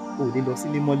ò lè lọ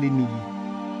sílé mọ́lé mi yìí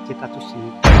jẹ́ ká tó ṣe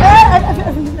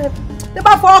é. tẹ́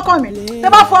bá fọwọ́ kàn mí tẹ́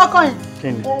bá fọwọ́ kàn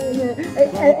yín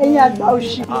ẹ̀yin àgbà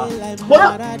òṣì.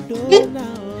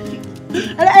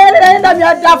 ẹ̀yin dàbí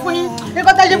àdá fún yín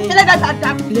nǹkan tẹ́ ṣe fún yín dàbí àdá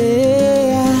fún yín.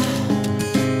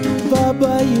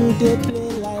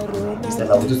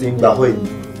 ìṣẹ̀lẹ̀ àwọn tó ti ń gbà ọ́ ẹ̀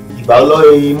ìgbà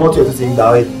ọlọ́rin mọ́tò ẹ̀ tó ti ń gbà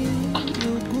ọ́ ẹ̀.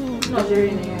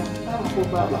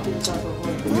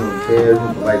 mi ò fẹ́ rú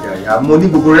bàbá ìjà yà mo ní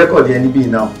gbogbo rẹ́kọ̀dì ẹ níbí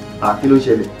náà kí ló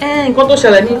ṣẹlẹ̀. nǹkan tó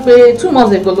ṣẹlẹ̀ ni pé 2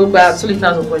 months ago ló gba 2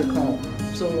 litres of oil kan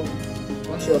so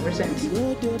wọ́n ṣe operation.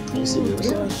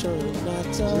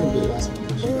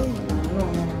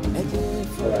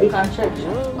 You can check.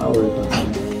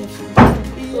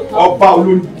 Ọba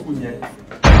olórí kúkú yẹn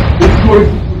olórí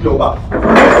kúkú jọba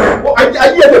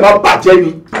ayé ẹ̀dẹ̀ máa bàjẹ́ ni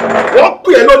wọ́n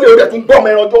pè é lóde rẹ̀ tún gbọ́ ọmọ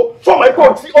ẹran tó sọmọ ẹ̀kọ́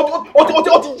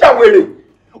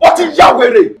ó ti yá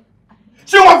wèrè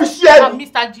ṣé wọ́n fi ṣí ẹ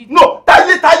ní no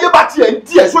táyé bá tiẹ̀ ń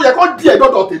díẹ̀ ṣó yẹ kó díẹ̀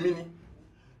dọ́dọ̀ tèmi ni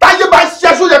táyé bá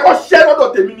ṣẹ́ ṣó yẹ kó ṣẹ́ dọ́dọ̀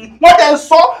tèmi ni wọ́n dẹ̀ ń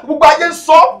sọ gbogbo ayé ń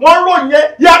sọ wọ́n ń ròyìn ẹ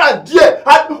yára díẹ̀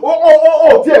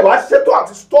ó díẹ̀ wá ṣètò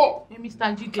àti stop.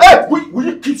 Will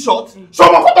you keep short?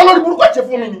 Ṣọmọ nǹkan tó lórí burúkú ẹ̀ ṣe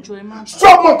fún mi ni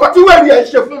ṣọmọ nǹkan tí wẹ́ẹ̀rì ẹ̀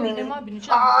ṣe fún mi ni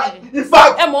in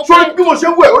fact ṣó bí mo ṣe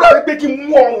ń wẹ̀ ó dàbí pé kí n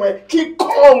mú ọrùn ẹ̀ kí n kọ́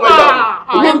ọrùn ẹ̀ dànù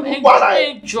olórí burúkú ara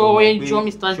ẹ̀. ẹjọ́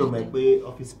Mr. ṣọmọ ẹ pé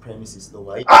office premises ló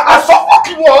wáyé. I saw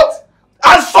fucking what?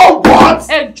 I saw what?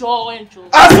 ẹjọ́.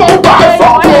 I saw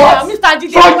what? Mr.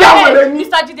 Jide sọjá wẹrẹ ni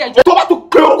Mr. Jide ẹjọ́. tó bá tún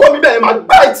pé orúkọ mi bẹ́ẹ̀ máa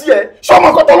gbá etí ẹ̀ ṣọmọ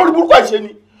nǹkan tó lórí burúkú ẹ̀ ṣe ni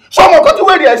ṣọmọ nǹkan tí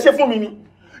wẹ́ẹ̀rì ẹ̀ ṣe fún mi ni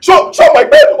ṣọmọ ẹ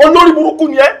pé olórí burúkú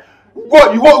ni ẹ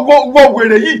ìwọ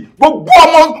wèrè yìí gbogbo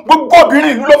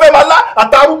obìnrin ìlú ló fẹ́ máa lá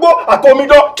àtàrúgbó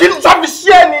àtòmídán kí ni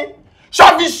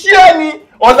ṣàfi ni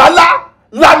ọ̀làlá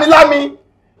lámilámi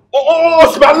ó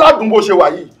sì máa ládùn bó ṣe wà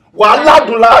yìí wà á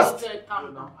ládùn last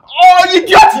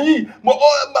idiot yìí mo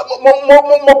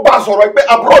bá sọ̀rọ̀ pé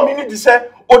àbúrò mi nídìí iṣẹ́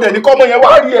o dẹ̀ ní kọ́ ọmọ yẹn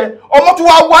wá rí ẹ ọmọ tí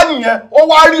wàá wá nìyẹn ó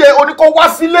wá rí ẹ o ní kó wá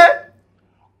sílé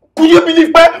kúyé bí ní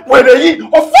pé wèrè yìí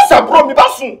ó fọ́ọ̀sì àbúrò mi bá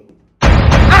sùn.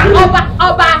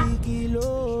 ọba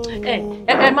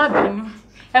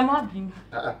ẹ má bínú.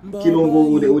 kí ló ń wo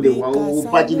o de wa o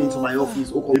barging into my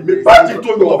office o kò èmi barging to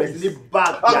your office ní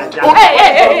bag jaja.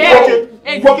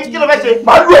 kí ló fẹ́ ṣe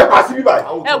máa lù ẹ̀ pa sí bíbá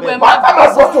yìí máa bá máa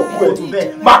bọ́ sókú ẹ̀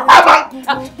máa bá máa.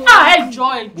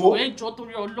 ẹjọ́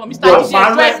torí Ọlọ́run Mr. Jide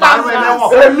ẹjọ́ ẹ calm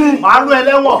down. máa lù ẹ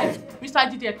lẹ́wọ̀n. Mr.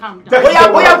 Jide calm down.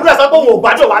 bóyá búrẹ́ sọ pé òun ò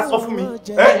gbádùn wá sọ fún mi.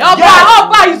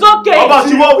 ọba is okay. ọba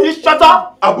ṣùgbọ́n yìí ṣọ́tọ́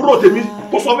àbúrò tèmi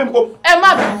kò sọ fún mi kò. ẹ má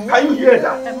bínú. Can you hear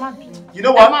that? ẹ má bínú. You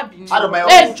know what? Out of my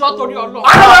office. ẹjọ́ torí Ọlọ́run.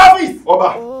 Out of my office.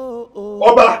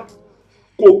 ọba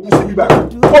kò kú sí bíbá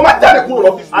kó má jáde kúrò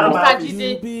lọ́fíìsì. Mr.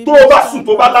 Jide. tó o bá sùn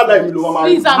tó o bá ládàá ìlú ló máa rí.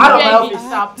 Please I'm begging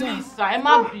sir please sir ẹ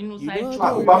má bínú sir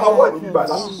ẹjọ́. ọba máa wà ní bíbá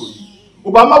lásìkò yìí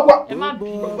ọba máa wà. ẹ má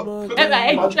bínú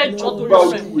ẹjọ́ torí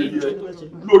Ọlọ́run.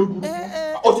 lórí burúkú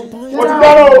o ti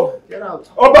dárò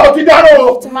ọba o ti dárò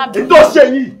ètò ṣe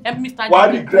yìí wàá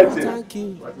regret it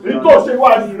ètò ṣe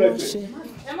wàá regret it.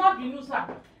 ẹ má bínú sir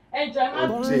ẹjọ́ ẹ má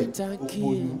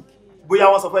bínú. bóyá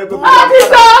wọ́n sọ fún ẹ pé.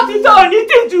 títọ́ òní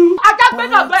tìjú. ajá gbé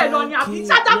bàbá ẹ̀ lọ ni àbí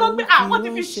sájà ló gbé àwọn ti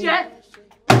fi ṣe é.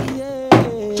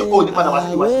 ṣé o ní padà wá sí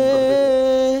ìwà sí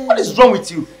ìjọba? What is wrong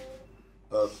with you?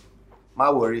 má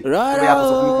worry bóyá kò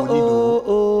sọ fún mi kò ní ìdòwò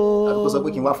àbí kò sọ pé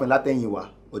kí n wá fún ẹ látẹ̀yìn wá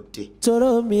òde.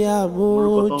 tóró mi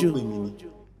àmójú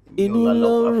inú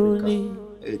ló ń run ni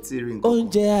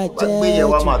oúnjẹ àjẹjù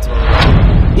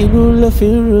inú ló fi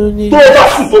ń run ni. tó o bá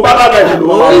sùn tó bá lára ìlú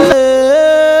ló máa ń sọ.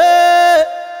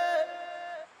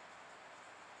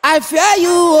 I fear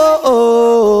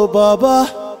you, Baba.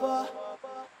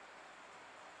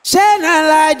 Ṣé na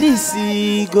like this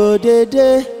go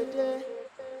dédé?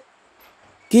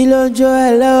 Kí ló ń jó ẹ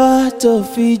lọ́wọ́ tó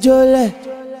fi jólẹ̀?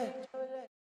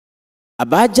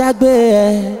 Àbájágbé ẹ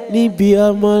níbi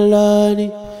ọmọ lọ ni.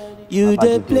 You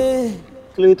dey play.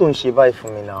 Kí ló tó ń ṣe báyìí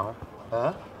fún mi náà?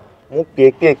 Mo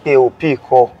pè é òpì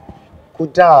kọ.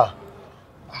 Kódà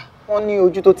wọ́n ní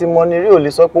ojú tó ti mọ ni rí ò lè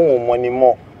sọ pé òun ò mọ ni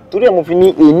mọ́. torí ẹ̀ mo fi ní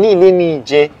èní ilé ní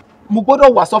ìjẹ. Mo gbọ́dọ̀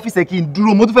wá sọ́fíìsì ẹ̀ kí n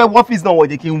dúró, mo tún fẹ́ ọ́fíìsì náà wọ̀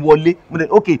jẹ́ kí n wọlé. Mo dẹ̀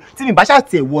ok tí mi bá ṣáà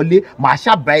tẹ̀ wọlé màá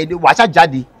ṣáà bá ẹ wàá ṣáà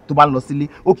jáde tó bá ń lọ sílé.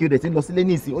 Ok o dẹ̀ ti ń lọ sílé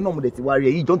ní ìsìn ó náà mo dẹ̀ ti wá rí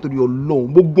ẹ yìí jọ́ nítorí Ọlọ́run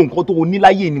gbogbo nǹkan tó o ní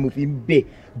láyé ni mo fi ń bẹ̀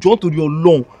jọ́ nítorí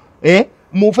Ọlọ́run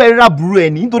mo fẹ́ rábùrú ẹ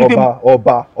ní nítorí pé.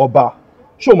 ọba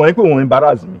ṣé o mọ̀ pé wọ́n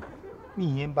embarrass mi.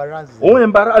 Mi embarrass. Òun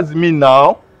embarrass mi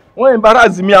now. Wọ́n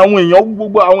embarrass mi àwọn èèyàn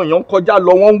gbogbo àwọn èèyàn kọjá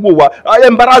lọ wọ́n ń wò wá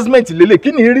embarrassment lélẹ̀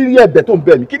kí ni rírí ẹ̀bẹ̀ tó ń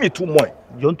bẹ̀ mí kí ni ìtumọ̀ ẹ̀.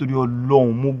 Jọ̀ọ́ nítorí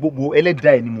Ọlọ́run mo gbogbo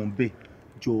ẹlẹ́dàá ẹ̀ ni mò ń bẹ̀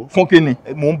jọ̀ọ́. Fún kí ni.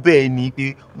 Mò ń bẹ̀ ẹ́ ní pé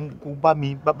kó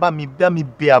bá mi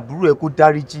bẹ àbúrò ẹ̀ kó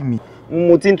dáríjì mi.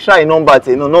 Mo ti ń try nọ́mbà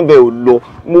tẹ̀ náà nọ́mbà ẹ̀ ò lọ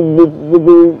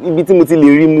gbogbo ibi tí mo ti lè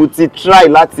rí mo ti try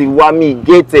láti wá mi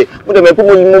gẹ́tẹ̀ mo dẹ̀ mọ̀ pé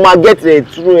mo máa gẹ́tẹ̀ ẹ̀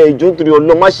túrú ẹ̀ jọ̀ọ́ nítorí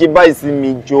Ọlọ́run má ṣe báyìí sí mi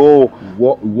jọ̀ọ́.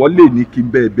 Ìwọ lè ní kí n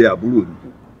bẹ àbúrò mi.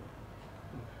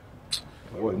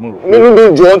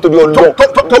 Mímú jọ nítorí Ọlọ́run.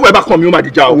 Tọ́wọ́ ẹ bá kàn mí ó máa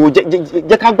dìjà o.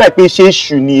 Jẹ́ ká gbà pé ṣé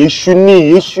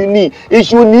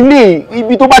èṣù onílé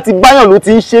ibi tó bá ti báyàn ló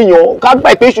ti ń ṣèyàn ká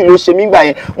gbà pé èṣù ló ṣe mí gbà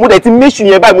yẹn mo dẹ̀ ti méṣù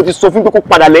yẹn báyìí mo ti sọ fún pé kó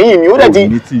padà lẹ́yìn mi ó dẹ̀ ti. O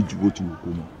ní tìjú bó ti wù kó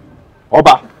mọ.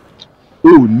 Ọba o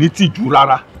ò ní tìjú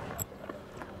rárá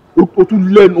o tún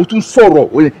lẹ́nu o tún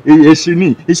sọ̀rọ̀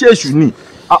iṣẹ́ èṣù ni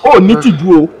o ò ní tìjú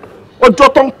o ọjọ́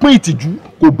tó ń pín ìtìjú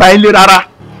kò bá ẹ lé rárá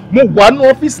mo wà ní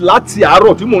ọ́fíìsì láti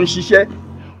àárọ̀ tí mò ń ṣiṣẹ́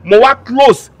mo wá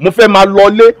close mo fẹ́ máa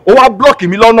lọlé ó wá block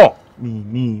mi lọ́nà.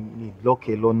 mi block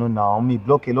ẹ lọ́nà náà mi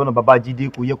block ẹ lọ́nà Babájídé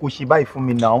kò yẹ kó ṣe báyìí fún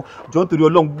mi náà jọ̀ọ́ nítorí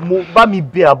Ọlọ́run mo bá mi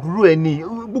bẹ àbúrò ẹ ní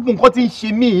gbogbo nǹkan tí ń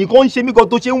ṣe mí nǹkan ń ṣe mí kan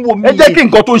tó ṣe ń wò mí. ẹ jẹ́ kí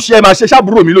nǹkan tó ń ṣe ẹ máa ṣe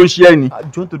ṣàbúrò mi ló ń ṣe ẹ ni.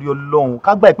 jọ̀ọ́ nítorí Ọlọ́run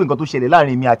ká gbà pé nǹkan tó ṣẹlẹ̀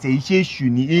láàrin mi àti iṣẹ́ èṣù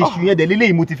ni èṣù yẹn dẹ̀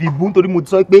lélẹ́yìí mo ti fi bú nítorí mo ti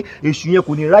sọ pé èṣù yẹn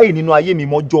kò ní ráyè nínú ayé mi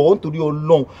mọ́ jọ̀ọ́ nítorí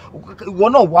Ọlọ́run ìwọ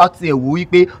náà wá tiẹ̀ wò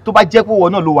wípé tó bá jẹ́ pé ìwọ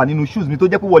náà ló wà nínú shoes mi tó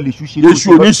jẹ́ pé ìwọ lè ṣu ṣe.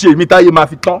 èṣù ò ní ṣe mi táyé máa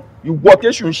fi tán ìwọ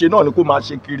kéṣù ń ṣe náà ni kó máa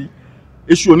ṣe kiri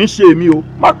èṣù ò ní ṣe èmi o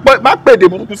má pèdè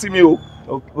burúkú sí mi o.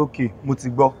 ok mo ti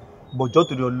gbọ́ bọ̀jọ́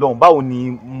torí Ọlọ́run báwo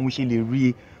ni mo ṣe lè rí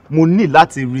i mo ní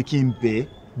láti rí kí n bẹ́ẹ̀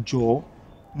jọ̀ọ́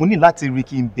mo ní láti rí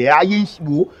kí n bẹ́ẹ̀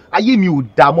ayé mi ò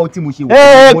dá mọ́ tí mo ṣe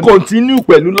wò. continue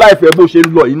pẹ̀lú life ẹ bó ṣe ń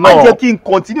lọ yìí náà. má jẹ́ kí n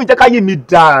continue jẹ́ káyé mi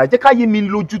dà jẹ́ káyé mi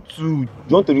lójútùú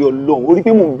jọ̀ọ́ torí Ọlọ́run orí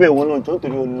pé mò ń bẹ̀ wọ́n náà jọ̀ọ́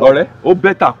torí Ọlọ́run. ọ̀rẹ́ ó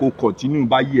bẹ́tà kó continue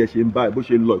báyé ẹ ṣe ń bá ẹ bó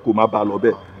ṣe ń lọ kó má bá a lọ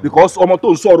bẹ́ẹ̀ because ọmọ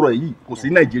tó ń sọ̀rọ̀ ẹ̀ yìí kò sí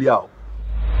Nàìjíríà o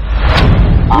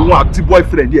àwọn àti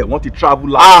boyfriend yẹ wọ́n ti travel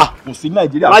la kò sí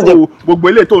Nàìjíríà tó gbogbo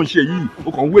eléyìí tó ń ṣe yìí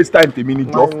o kàn waste time tèmi ni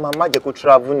jọ. má jẹ́ kó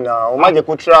travel náà má jẹ́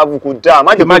kó travel kò dáa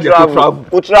má jẹ́ kó travel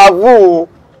kó travel o.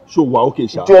 ṣó wà ókè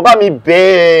ṣá. jọ̀ọ́ bá mi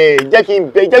bẹ́ẹ̀ jẹ́ kí n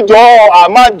bẹ́ẹ̀ jẹ́jọ́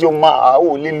àmájọ máa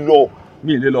ò lè lọ.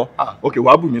 mi ì lè lọ ok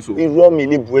wàá bù mí so. irọ́ mi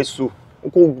lè bu ẹ so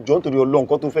kó jọ̀ọ́ nítorí Ọlọ́run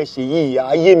nǹkan tó fẹ́ ṣe yìí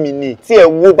ayé mi ni tí ẹ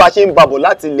wo bá ṣe ń babọ̀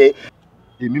láti lẹ̀.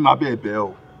 èmi máa bẹ́ẹ̀ bẹ́ẹ̀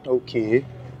o. ok.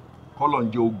 kọ́lọ̀ ń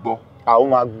jẹ́ o gbọ́. ó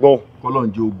máa gbọ́. kọ́lọ̀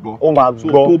ń jẹ́ o gbọ́. ó máa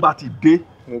gbọ́. so tó bá ti dé.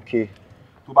 ok.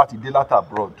 tó bá ti dé láti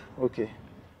abroad. ok.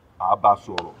 àá bá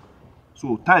sọ̀rọ̀ so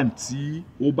time tí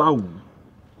ó bá wù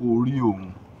kó rí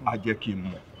òun á jẹ́ kí n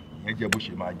mọ̀ ìyẹn jẹ́ bó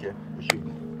ṣe máa jẹ́ bó ṣe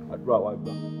gùn àdúrà wa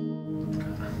gbà.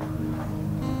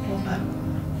 ọba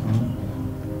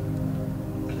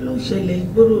kí ló ń ṣẹlẹ̀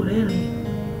ìgboro rẹ̀ rìn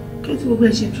kí tí gbogbo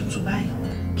ẹ̀ ṣe tutù báyìí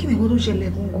kí ni ìwọ tó ṣẹlẹ̀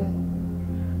gangan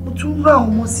mo tún rán àwọn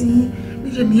ọmọ sí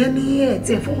níṣẹ́ nìyẹn ní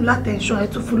ẹ̀tẹ̀ fóun látẹ̀ṣọ́ ẹ̀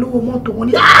tó fún lówó mọ́tò wọn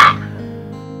ní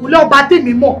mo lé ọba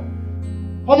tèmi mọ̀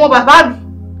ọmọ bàbá mi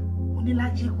mo ní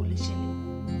láyé kò lè ṣẹlẹ̀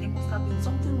there must have been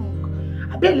something wrong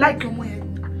àbẹ́ láìkì ọmọ yẹn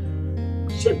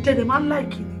ṣé tẹ̀lé máa ń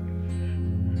láìkì ni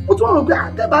mo tún rò pé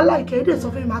àtẹ́bà láìkì ẹ̀ dẹ̀ sọ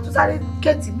fún mi máa tún sáré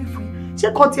kẹ́ẹ̀tì mi fún yín ṣé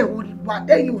kan tiẹ̀ wà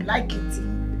tẹ́yìn ò láìkì tì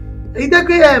èyí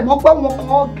dẹ́gbẹ́ ẹ̀ mọ́ pé wọn kàn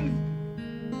ọ́gì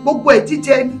gbogbo ẹ̀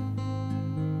jíjẹ ni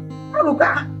wọ́n rò pé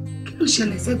kí ló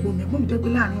ṣẹlẹ̀ sẹ́gbọ̀n mi ẹ̀gbọ́n mi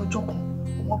dẹ́gbẹ́ láàrin ọjọ́ kan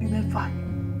ọmọ bíi 6 ni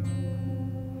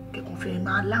kẹ̀kọ́ fẹ́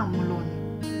máa láwọn lọ ni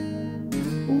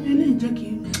ohun eléyìí jẹ́ kí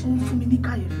ó ń fún mi ní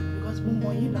kàyéfì because mo mọ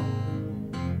yín náà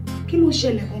kí ló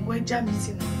ṣẹlẹ̀ gbọ̀ngàn ẹ já mi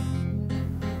sínú.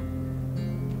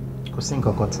 kò sí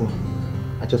nǹkan kan tí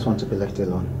I just want to be left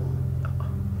alone.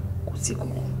 kò sí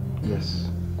kankan. yes.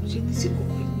 kò ṣe ní sí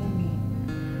kankan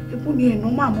ẹ̀gbọ́n mi ẹ̀nà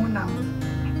máa mọ̀ náà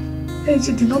ẹ̀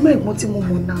ṣe dìnnà mọ́ ẹ̀gbọ́n tí mo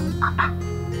mọ̀ náà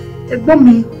ẹ̀gbọ́n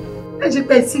mi ẹ̀ ṣe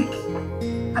pẹ́ sick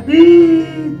àbí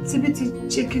tíbi ti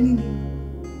ṣe kíní ni.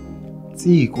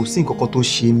 tí kò sí nǹkan kan tó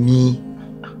ṣe mí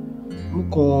mo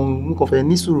kàn fẹ́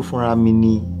ní sùúrù fúnra mi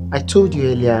ni I told you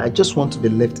earlier I just want to be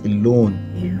left alone.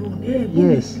 Alone?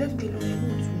 Yes. Left alone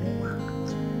is normal.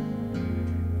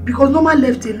 Because normal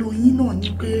left alone yín náà ni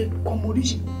pé ọmọ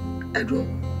oríṣi ẹ̀gbọ́n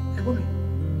mi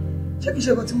ṣé kìí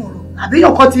ṣe nǹkan tí mo rò àbí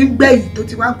ọkọ tí ń gbẹ yìí tó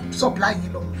ti wá supply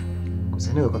yín lọ. kò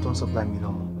sẹ́ni ọ̀kan tó ń supply mi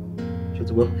lọ́mọ ṣé o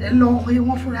ti gbọ́. ẹ lọ ọyẹ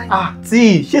wọn fúnra yín. tí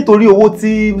ṣé torí owó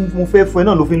tí mo fẹ́ fún ẹ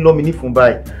náà ló fi ń lọ́ mi ní fún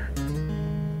báyìí.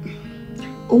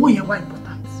 owó yẹn wá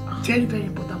important very very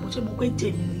important bó ṣe mo pé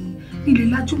jẹ mi lè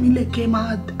lajú mi lè kẹ́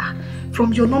máa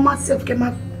from your normal self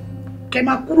kẹ́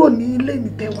máa kúrò ní ilé mi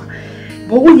tẹ́wà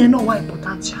but owó yẹn náà wà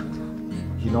important ṣá.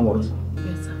 You know what?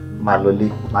 Yes sir. Máa lọlé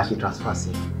máa ṣe transfer sí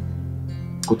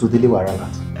kó tó délé wàrà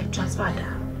láti. Ẹ transfer dà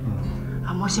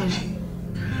àmọ́ ṣe rí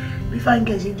bí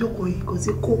fáńgẹ̀ ṣe jókòó yìí kò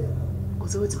sí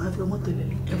owó tí máa fi mọ́tò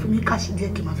lẹ́lẹ̀ ẹ fún mi káàṣì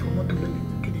díẹ̀ kí n máa fi mọ́tò lẹ́lẹ̀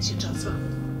kí n ṣe transfer.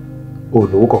 O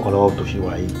lówó kankan lọ́wọ́ tó ṣe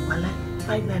wà yìí. Wàhálà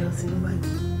 5 naira sí ní báyìí.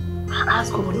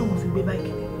 Ask ọmọdé òun fi gbé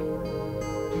báyìí.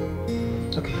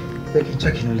 Okay, jẹ́ kí n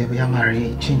check inú ilé bóyá máa rí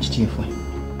change díẹ̀ fún ẹ.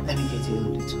 Let me get you a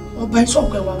little. Ọba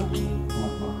ìṣọ̀kọ̀ ẹ̀wà òkè.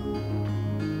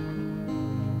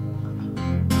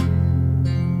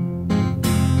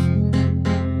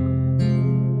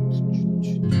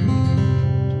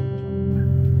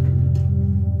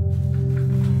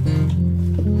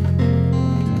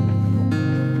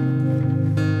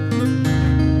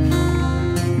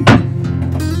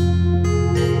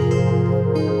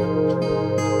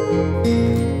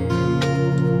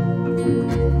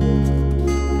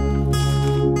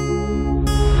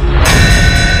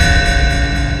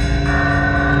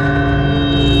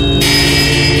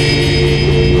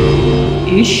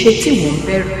 Ṣe tí mò ń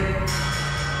bẹ̀rù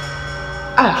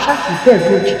ṣáàkì bẹ̀rù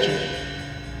òjijì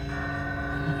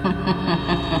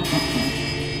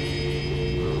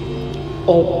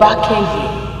Ọbákẹ́yẹ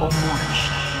ọmọ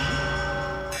àṣà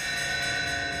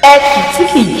ẹkì tí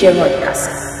kì í jẹran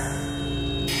ìkàsà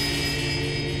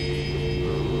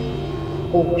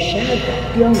òòṣà ẹ̀dá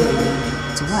bí ọ̀rọ̀ ènìyàn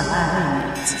tó wà láàárín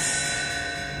ìrètí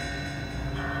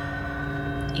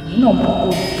èmi náà mọ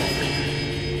olùgbàgbé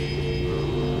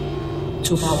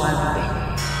tó bá wà níbẹ̀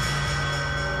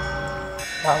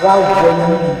wà wá wọ inú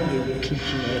ìyẹ̀wò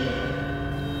kejì ẹ lọ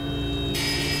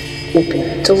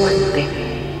obìnrin tó wà níbẹ̀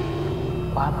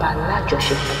wà bá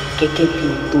lájọṣepọ̀ gẹ́gẹ́ bí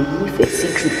ètò nífẹ̀ẹ́ sí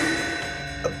jù.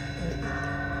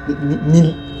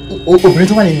 Obìnrin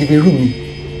tó wà ní living room mi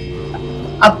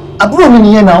àbúrò mi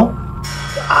nìyẹn náà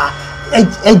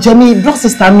ẹ̀jẹ̀ mi blood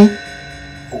sister mi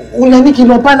ó lẹ ní kí n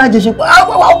lọ bá lájọṣepọ̀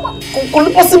kò ní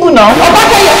possible náà.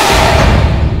 Ọbákẹ́yẹ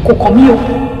kò kàn mí o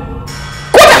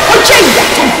kódà kó jẹ́ ìyá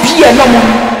tó bí ẹ lọ́mọ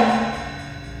mi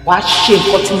wàá ṣe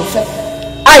nǹkan tí mo fẹ́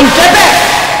àìjẹ́ bẹ́ẹ̀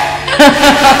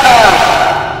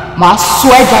màá sọ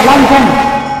ẹja láńgọ̀nù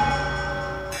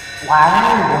wàá rí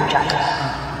ìwọ̀n jàdá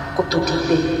kó tó di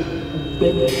pé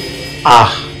gbẹ́mí.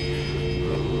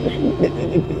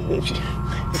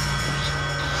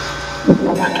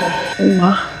 Ọbákẹ́yẹ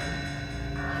Ma.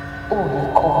 Ó ní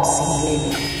kọ́ ọ sí ilé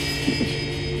mi.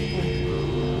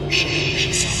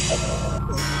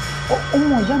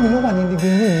 Ọmọ ìyá mi ló wà ní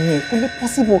living room yẹn kò lè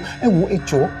possible ẹ wo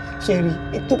ẹjọ́ ṣe rí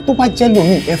tó bá jẹ́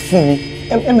lómi ẹ fún mi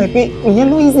ẹ mọ̀ pé ìyẹn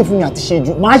ló easy fún mi àti ṣe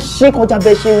jù máa ṣe kọjá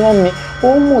bẹ́ẹ̀ ṣe rán mi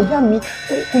ọmọ ìyá mi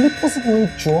kò lè possible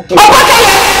ẹjọ́.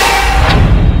 Ọbákẹ́yẹ.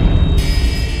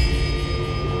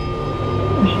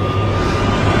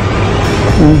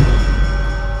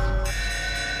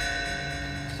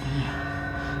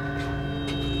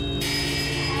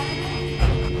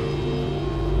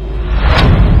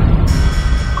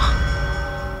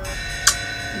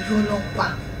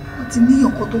 ti ní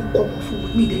ọkọ tó ń kọ ọmọ fún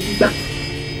mi lè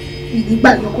nígbà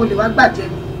ìyọkọ lè wá gbàjẹ́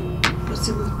mi bó sí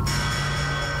wù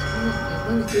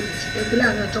ẹ̀gbọ́n mi tó lè ṣe ẹgbẹ́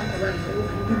láàrin ọjọ́ kan báyìí owó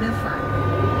fún bí mẹ́fà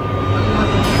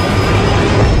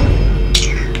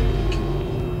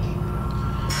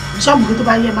ìṣàmùgbé tó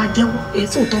bá yẹ máa jẹ́wọ́ èyí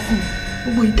sì ò tọ́ fún mi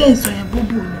gbogbo ìtẹ́ ìsọ yẹn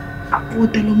bóbò ni àpò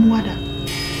tẹlẹ mú wádà.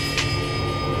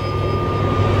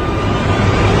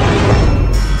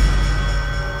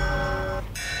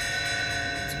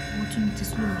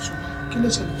 Kí ló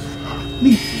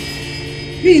ṣẹlẹ̀?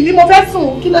 Mi ni mo fẹ́ sùn,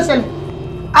 kí ló ṣẹlẹ̀?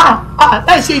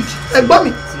 Láì ṣe ẹ̀gbọ́n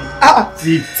mi.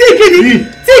 Tí kí ni?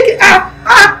 Tí kí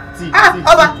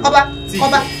ọba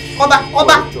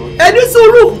ẹni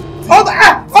sùúrù ọba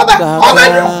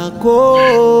ẹni. Kó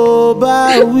bá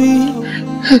wí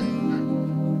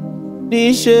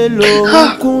níṣẹ́ ló ń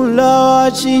kún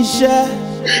lọ́wọ́ ṣiṣẹ́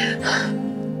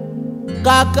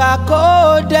kàkà kó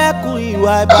dẹ́kun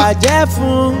ìwà ìbàjẹ́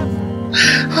fún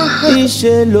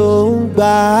níṣẹ́ ló ń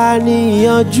gbà á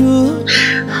níyànjú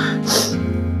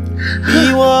bí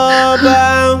wọ́n bá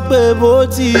ń pè bó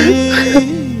ti rí.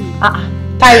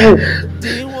 Táíwò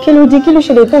kí ló di kí ló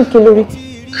ṣẹlẹ̀ tó ń ké lórí.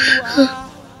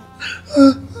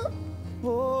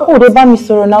 Ó lè bá mi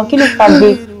sọ̀rọ̀ náà kí ló fà gbé.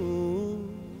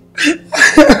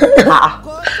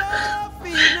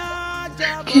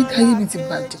 Kí ayé mi ti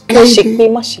bàjẹ́.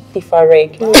 Má ṣe pé fara ẹ̀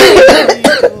kí ló dé.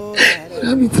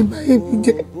 Ìyá mi ti báyé mi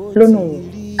jẹ́. Lọ́nà wo?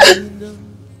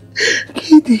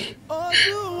 Kéde.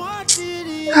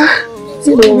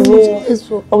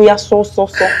 Ọ̀ya sọ.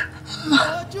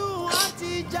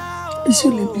 Iṣẹ́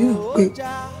lè bí rò pé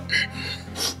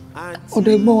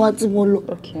ọ̀dọ̀ ẹ̀gbọ́n wa tí mo lọ.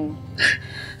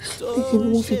 Níṣẹ́ ni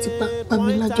wọ́n fi tipa pa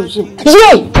mí lájọṣepọ̀. Yé!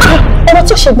 Ọ̀rọ̀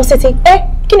tí ò ṣe gbọ́ sétí.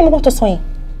 Kí ni mo gbọ́ tó sọ yẹn?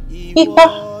 Ipa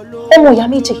ọmọ ìyá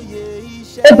méjì.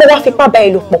 Ẹgbẹ́ wa fipá bá ẹ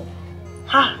lò pọ̀.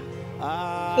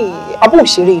 Àbó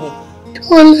òṣèré ni.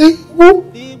 Ọ̀lẹ́ wo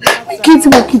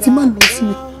kí tí máa lọ sí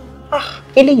mi.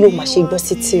 Eléyìí ò máa ṣe gbọ́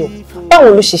sétí o. Báwo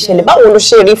ló ṣe ṣẹlẹ̀? Báwo ló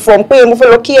ṣe rí fún pé mo fẹ́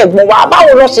lọ kí ẹ̀gbọ́n wa?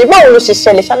 Báwo ló ṣe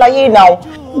ṣẹlẹ̀? Ṣàlàyé náà.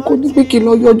 N kò ní pé kí n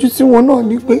lọ yọjú sí wọn náà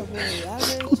ní pé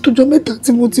ó tójọ́ mẹ́ta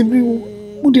tí mo ti rí wọn.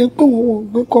 Mo dẹ̀ pé wọn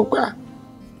gbé kọ̀ọ̀kan.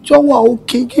 Jọ̀wọ́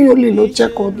òkè kí yóò lè lọ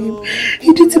jẹ́kọ̀ọ́ ní.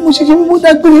 Ìdí tí mo ṣe ṣe mo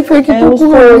dágbére fún kí n tó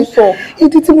kúrò ní.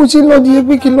 Ìdí tí mo ṣe lọ nìyẹn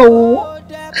pé kí n lọ wọ wọn.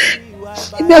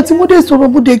 Èmi àti mo dé sọ̀rọ̀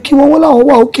mo dé kí wọn láwọn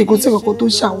wà òkè kò sí kankan tó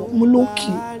ṣàwọn mo ló kì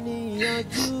í.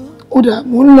 Ó dà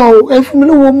mo ń lọ ẹ fún mi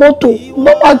lówó mọ́tò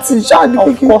nọ́mbà tí ṣáà ní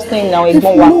pé kí ẹ fún mi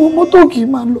lówó mọ́tò kì í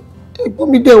máa lọ. Ẹ̀gbọ́n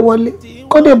mi dẹ̀ wọlé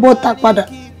kọ́dẹ̀ bọ́ ta padà.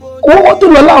 Owó mọ́tò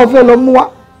lọ láwọn fẹ́ lọ mú wa.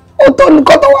 Ó tó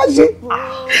nǹkan tó wá ṣe.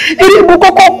 Èyí mo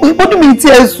kọ́kọ́ pé ó ní mi ti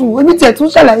ẹ̀sùn èmi tiẹ̀ tún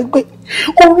ṣàlàyé pé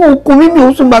orun òkun mi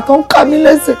ò sùn gbà tó ń ká mi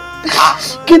lẹ́sẹ̀.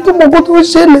 Kí tó mọ bó tó ń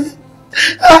ṣẹlẹ̀.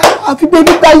 Àfi pé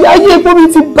nípa ayé ẹ̀gbọ́n mi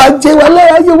ti bàjẹ́ wà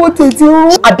lára ayé wọ́n tètè rún.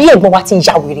 Àbí ẹ̀gbọ́n wa ti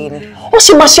ya wèrè ni. Ó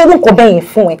ṣe máa ṣerú nǹkan bẹ́ẹ̀ yẹn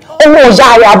fún ẹ. Ọmọ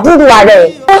ọ̀yá rẹ̀ àbúrò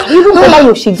rẹ̀. Irú nǹkan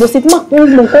láyò ṣègbè sí tí máa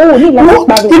ń lo nǹkan owó ní ìlànà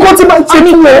ìparí. Ikọ́ tí máa ń ṣe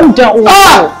fún ẹ.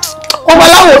 Ọmọ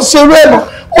aláwọ̀ ṣerú ẹ̀ mọ́.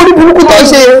 Orí burúkú tó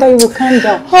ṣe. Ọmọ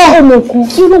nǹkan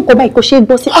irú nǹkan báyìí kò ṣe é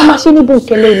gbọ́ sí. A máa ṣe ní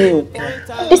bòńkẹ́lẹ́ ni o.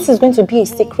 This is going to be a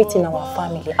secret in our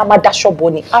family. A máa daṣọ bò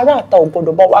ní. Ará àta ò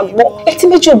gbọdọ̀ bá wa gbọ́. Etí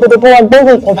méjì ò gbọdọ̀ bá wa gbọ́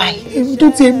irú nǹkan báyìí. Èmi tó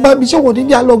ti ń bá mi ṣé wọ́n ní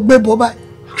ní àlọ́ gbé bọ́ báyìí.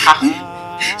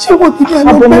 Ṣé wọ́n ti ní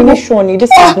àlọ́ gbé bọ́? Abomination ni, this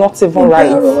is not even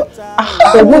right.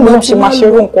 Ẹ̀gbọ́n mi náà ṣe máa ṣe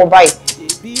irú nǹkan báyìí.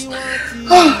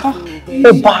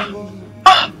 Ọba.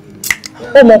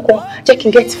 Ọmọ kan jẹ́ kí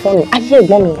n get fọ́ọ̀nù. Ayé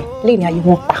ẹ̀gbọ́n mi yẹn lè ní ayé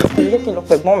wọn pa. Ilé kí n lọ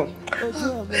pẹ̀gbọ́n mi.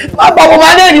 Bàbá mo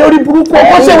máa ń rẹ́rìn orí burúkú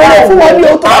ọkọ ṣe wọlé fún wọn ní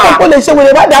ọtọ́ bàbá kò lè ṣe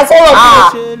wọlé má dá sọ́rọ̀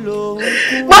mi.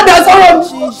 Má dá sọ́rọ̀ mi.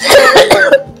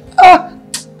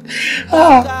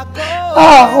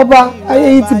 Ọba ayé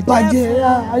yìí ti bàjẹ́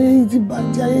ayé yìí ti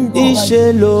bàjẹ́ ayé yìí ti bàjẹ́. Ìṣe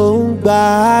ló ń gbà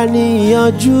á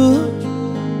níyànjú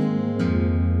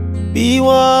bí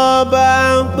wọ́n bá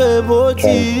ń pè bó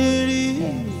ti rí.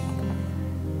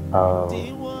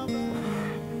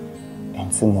 Ẹni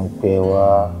tí mo gbé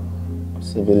wá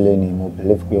síbí lẹ́ni mo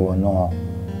believe pé wọn náà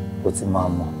ó ti máa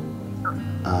mọ̀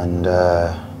and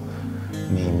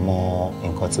mi mọ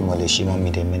nǹkan tí mo lè ṣe mọ́ mi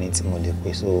dẹ̀ mẹ́ni tí mo lè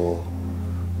pè so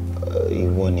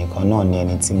ìwọ nìkan náà ni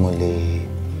ẹni tí mo lè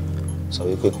sọ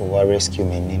wípé kó wá rescue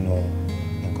mi nínú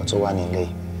nǹkan tó wà nílé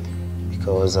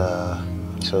because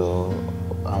so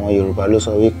àwọn Yorùbá ló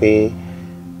sọ wípé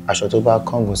aṣọ tó bá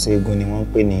kángun sí egun ni wọ́n ń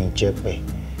pè ní jẹ́pẹ̀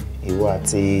ìwọ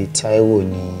àti Táíwò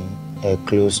ni ẹ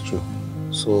close jù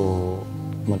so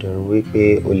mo dẹ̀ rò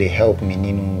wípé o lè help mi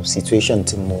nínú situation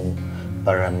tí mo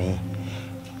bára mi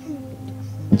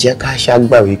jẹ́ ká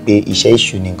ṣàgbà wípé iṣẹ́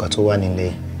èṣù ni nǹkan tó wà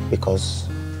nílé because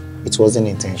it wasn't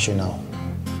intentional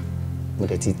mo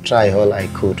dẹ̀ ti try all I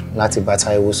could láti bá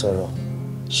Táíwò sọ̀rọ̀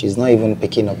she's not even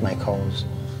picking up my calls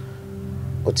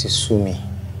ó ti sú mi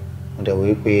mo dẹ̀ wò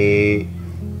wípé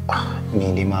mi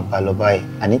lè máa bá lọ báyìí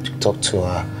I need to talk to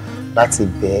her láti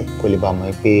bẹ́ẹ̀ kó lè bá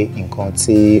mọ̀ pé nǹkan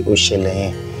tí ó ṣẹlẹ̀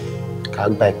yẹn ká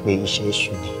gbà pé iṣẹ́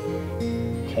èṣù ni.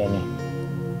 Kenny,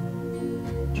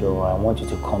 Joe, I want you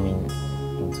to come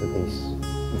into this.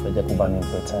 If I just bá mi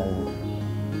better,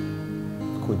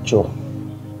 kò jọ.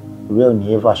 Ìwé ò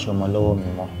ní ever ṣe ọmọ lọ́wọ́ mi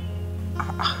mọ́.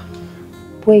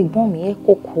 Bó ẹ̀gbọ́n mi ẹ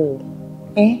kókó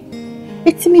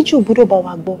etí méjì ò gbọ́dọ̀ bá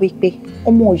wa gbọ́ wípé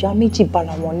ọmọ ìyá méjì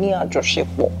bára wọn ní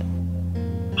àjọṣepọ̀.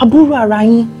 Àbúrò ara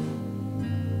yín.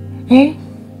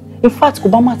 In fact, kò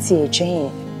bá má tiẹ̀ jẹ́ yẹn.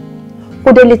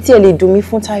 Kò dé lè tí ẹ lè dùn mí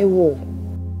fún Táíwò.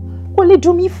 Kò lè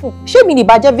dùn mí fún. Ṣé mi ní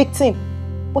bá jẹ́ victim?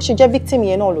 Bó ṣe jẹ́ victim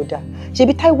yẹn náà ló dáa.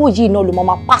 Ṣebí Táíwò yìí náà ló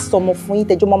máa pass ọmọ fún yín,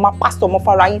 tẹ́jọ́ máa pass ọmọ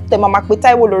fara yín, tẹ́ máa pe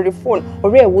Táíwò lórí phone.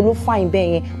 Ọ̀rẹ́ ẹ̀ wo ló fine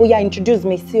bẹ́ẹ̀ yẹn? Ó yá introduce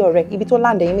me sí ọ̀rẹ́. Ibi tó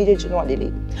land ẹ̀yin méjèèjì náà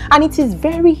lélẹ̀. And it is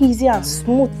very easy and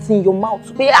smooth in your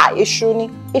mouth. Pé èṣù ni.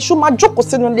 Èṣù máa jókòó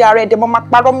sínú ilé ara ẹ̀ dẹ̀ máa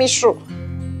parọ́ méṣù.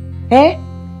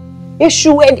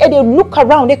 Èṣù ẹ̀ look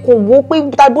around ẹ̀ kò wo pé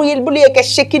bóyá kẹ́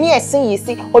ṣe kíní ẹ̀sìn yìí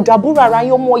sí ọ̀dọ̀ àbúrò ara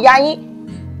yín ọmọ ọ̀yá yín.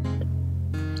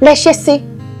 Lẹ́ṣẹ̀ sí.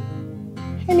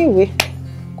 Anyway,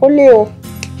 kó lé o.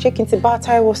 Ṣé kí n ti bá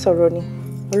Táíwò sọ̀rọ̀ ni?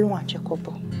 Olúwa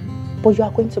àjẹkọ̀bọ̀. But you are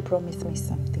going to promise me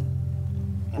something.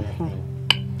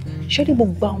 Ṣé ní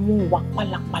gbogbo àwọn ìwà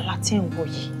pálapàla tí ń wò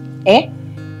yìí?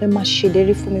 Ẹ máa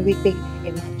ṣèlérí fún mi wípé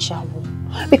ẹ máa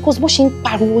jáwọ́. Because bó ṣe ń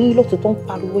pariwo yín lọ́tọ̀ tó ń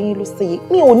pariwo yín lọ́sẹ̀ yìí,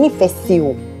 mi ò nífẹ̀ẹ́ sí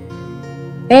o.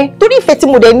 Torí ìfẹ́ tí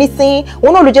mo dẹ̀ ní sí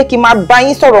òun náà ló jẹ́ kí n máa bá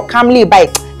yín sọ̀rọ̀ calmly báyìí.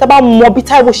 Tá bá mọ bí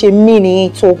Táíwò ṣe mí nìyí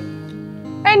tó.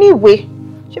 Anyway,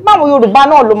 ṣé báwo Yorùbá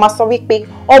náà ló máa sọ wípé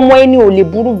ọmọ ẹni ò lè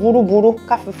burú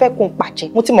ká fi fẹ́ kún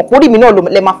pàjẹ́. Mo ti mọ̀ pé orí mi náà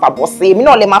lè máa fàbọ̀ sí, èmi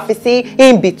náà lè máa fi sí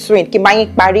in between kí n bá yín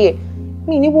parí ẹ̀.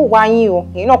 Mi ní wò wá yín o,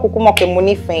 èyí náà kúkú mọ̀ pé mo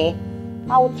nífẹ̀ẹ́ yín.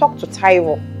 I will talk to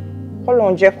Taiwo.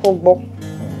 Kọ́lọ́run jẹ́ kó gbọ́.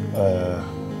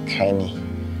 Kenny,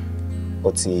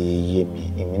 ó ti yé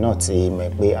mi, èmi náà ti mọ̀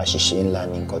pé àṣìṣe ńlá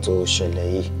ni nǹkan tó ṣẹlẹ̀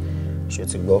yìí. Ṣé o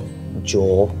ti gbọ́?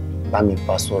 Jọ̀ọ́ bá mi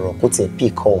bá sọ̀rọ̀ kó tiẹ̀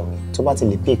pick call mi. Tó bá ti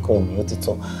lè pick call mi ó ti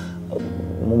tọ́.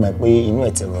 Mo mọ̀ pé inú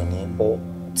ẹ̀ ti rọ̀ ní but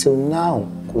till now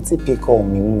kò tí pick call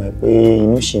mi, mo mọ̀ pé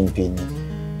inú ṣì ń bí ni.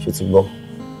 Ṣé o ti gbọ́?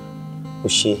 Ó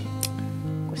ṣe.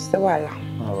 Kò sí wàhálà.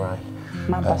 All right.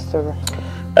 Má bá sọ̀rọ̀.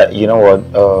 You know what?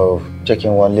 Jẹ́ kí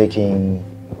n wọlé kí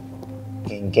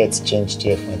n get change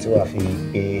díẹ̀ fún ẹ tí wàá fi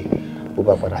gbé bó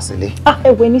bá padà sílé.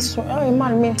 Ẹ̀wẹ̀ ní sùn,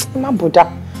 má bọ̀dá.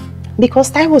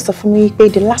 Because Taiwo sọ fún mi pé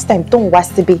the last time tó ń wá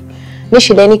síbí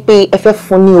níṣẹ́ lẹ́ni pé ẹ fẹ́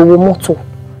fún ní owó mọ́tò.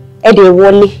 Ẹ dẹ̀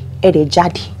wọlé, ẹ dẹ̀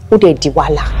jáde, ó dẹ̀ di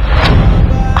wàhálà.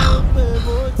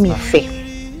 Mi fẹ́.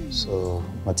 So,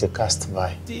 mo ti cast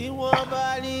by. So,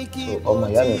 ọmọ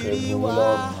ìyá mi fẹ́ gbowó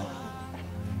lọ́wọ́ mi.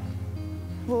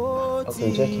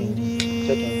 Okay, jẹ́ kí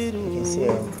n sí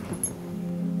ẹ.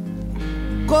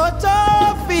 Kò tó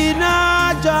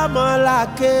fìnà jọmọ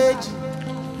làkejì,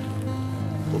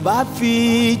 kò bá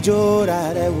fi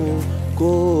jọra rẹ̀ wò kó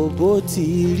bó ti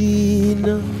rí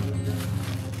iná.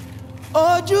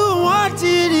 Ojú wọn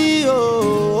ti rí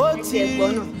ó ti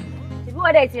rí. Ìbí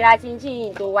wọ́n dẹ̀ ti ra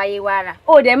chinchin tó wáyé wá rà.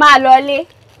 Ó dẹ̀ máa lọ lé.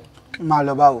 Kí máa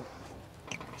lọ báwo?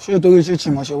 Ṣé torí ṣé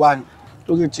tí mo ṣe wá ni?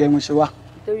 Torí tí ẹ mo ṣe wá.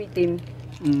 Torí tèmi.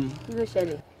 Kí ló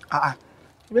ṣẹlẹ̀?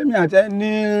 Bẹ́ẹ̀ mi àti ẹ ní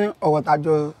ọ̀rọ̀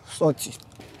tàjọ sọ́ọ̀tì.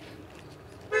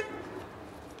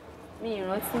 Mi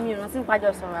ìrántí ń pàjọ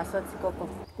sọ̀rọ̀ àsọtí kọ̀ọ̀kan.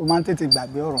 O máa ń tètè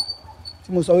gbàgbé ọ̀rọ̀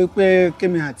tí mo sọ wípé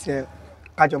kémi àti ẹ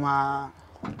kájọ máa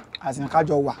àti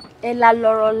kájọ wà. Ẹ la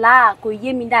lọ̀rọ̀ láà kò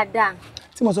yé mi dáadáa.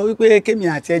 Tí mo sọ wípé kémi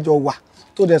àti ẹ jọ wà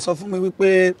tó dẹ̀ sọ fún mi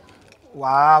wípé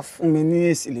wàá fún mi ní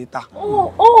èsì létà.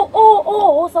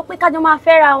 Ó sọ pé kájọ máa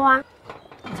fẹ́ra wa.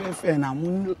 Fẹ́fẹ́ náà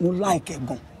mo láìkẹ́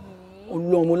gan.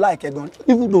 Olúwa mo láìkẹ́ gan.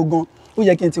 Ibùdó gan ó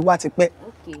yẹ kí n ti wá tipẹ́.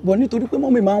 Bọ̀ nítorí pé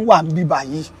mọ́mí máa ń wà bí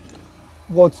báyìí.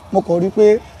 But mo kàn rí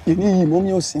pé èmi yìí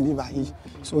mọ́mí ò sí ní báyìí.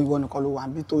 So ìwọ nìkan ló wà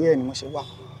níbí torí ẹ̀ ni mo ṣe wà.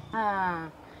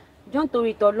 John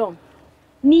torí tọ́lọ̀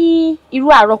ní irú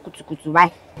àárọ̀ kùtùkùtù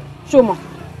báyìí. Ṣó mọ̀?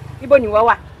 Ibo ni wọ́n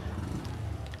wà?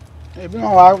 Ẹbí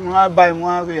wọn wá báyìí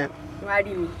wọ́n á rí ẹ. Wọ́n á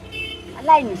rí mi.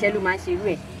 Aláìníṣẹ́ ló máa ń ṣerú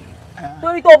ẹ̀.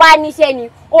 Torí tó bá níṣẹ́ ni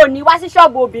ò ní wá sí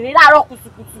ṣọ́ọ̀bù obìnrin láàárọ̀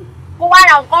kùtùkùtù kó wá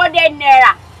ra nǹkan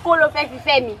 £100 kó ló fẹ́ fi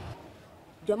fẹ́ mi.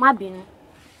 Jọ̀ọ́ má bínú.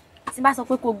 Tí bá sọ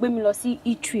pé kó gbé mi lọ sí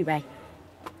eatery báyìí,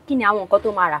 kí ni àwọn nǹkan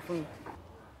tó máa rà fún mi?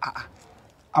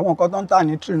 Àwọn nǹkan tó ń tà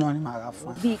ní eatery náà ni màá rà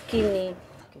fún ẹ. Bí kí ni?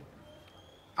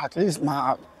 At least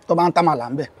tó bá ń ta màlà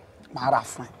ń bẹ̀ màá rà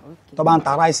fún ẹ. Tó bá ń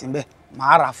ta ráìsì ń bẹ̀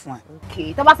màá rà fún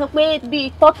ẹ. Tó bá sọ pé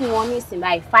bí tọ́kì wọn ní ìsìn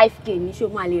báyìí 5k ní ṣó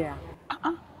máa lè rà.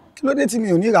 Kí ló dé tí mi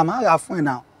ò ní rà máa rà fún ẹ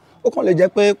náà? Ó kàn lè jẹ́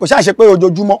pé kò ṣáà ṣe pé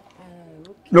ojoojúmọ́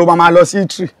ló máa lọ sí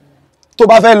eatery. Tó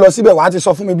bá fẹ́ lọ síbẹ̀ wàá ti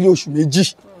sọ fún mi bí oṣù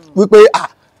méjì wípé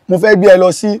mo fẹ́ gbé ẹ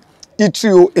lọ sí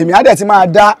eatery o, èmi á dẹ̀ ti máa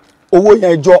dá owó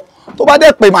yẹn jọ. Tó bá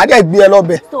dẹ̀ pé màá dẹ̀ gbé ẹ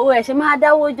lọ́bẹ̀. Tó ẹ̀ ṣe máa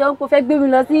dáwó jọ kó fẹ́ gbé mi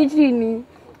lọ sí eatery ni.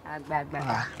 Àgbààgbà.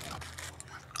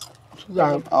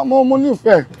 Mo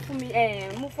nífẹ̀ẹ́. Fún mi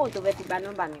mú fóònù tó fẹ́ fi gba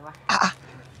nọ́mbà mi wá.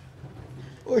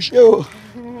 Ó ṣe o.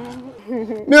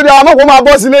 Mi ò dẹ̀ àwọn ọmọ máa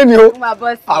bọ́ sílé ni o.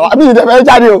 Àwa mi ì dẹ̀ fẹ́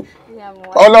jáde o.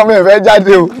 Ọlọ́mọ ẹ̀ fẹ́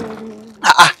jáde o.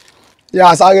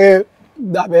 Yà sáré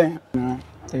gbàbẹ́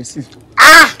tẹ̀sí.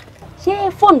 Ṣé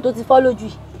fóònù tó ti fọ́ lójú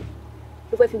yìí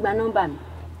ló fẹ́ fi gba nọ́mbà mi?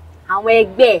 Àwọn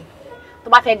ẹgbẹ́ ẹ̀ tó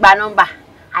bá fẹ́ gba nọ́mbà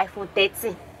iPhone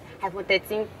 13, iPhone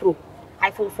 13 Pro,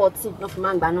 iPhone 14 ló fi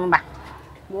máa ń gba nọ́mbà.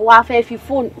 Mo wá fẹ́ fi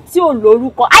fóònù tí ò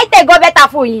lórúkọ àìtẹ̀gọ́ bẹ́tà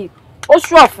fóònù yìí ó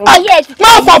ṣùọ̀ fún mi.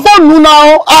 Má fọ fóònù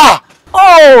náà.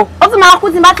 Ó tún máa kú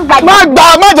tí n bá tún gbàgbé.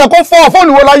 Má jẹ́ kó fọ́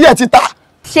fóònù wo láyé ẹ̀ ti ta.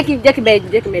 Jẹ́ kí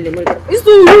bẹ́ẹ̀ lè mọ́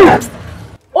ìtọ́.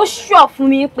 Ó ṣùọ̀ fún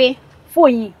mi pé fóònù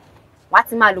yìí wàá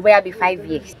ti máa lò bóyá bíi 5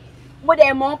 years. Mo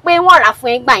dẹ̀ mọ̀ pé wọ́n rà fún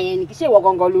ẹ gbà yẹn ni kì í ṣe ìwọ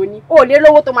gangan ló ní. O ò lè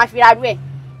lówó tó máa fi ra rú ẹ̀.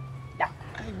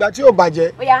 Ìgbà tí ò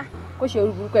bàjẹ́. Ó yá kó ṣe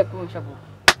orí burúkú ẹ̀ kúrò ṣọ́ọ̀bù.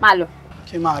 Máa lọ.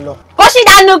 Kí máa lọ. Kó sì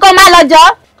dànù kó máa lọ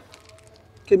jọ.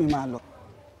 Kémi máa lọ.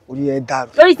 Orí ẹ dàrú.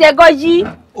 Lórí ti ẹgọ́ yí.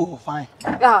 Oh fine.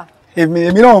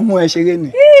 Èmi náà mú ẹ ṣeré ni.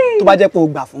 Tó bá jẹ́ pé o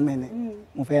gbà fún mi ni.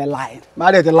 Mo fẹ́ láì.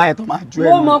 Má dẹ̀ ti láì tó máa ju ẹ.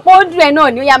 Mo mọ̀ pé ó dùn ẹ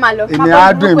náà ni ó yá máa lọ. Èmi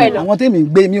á dùn èmi. Àwọn tèmi ń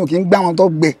gbé mi ò kí ń gbé àwọn tó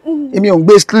gbé. Èmi ò ń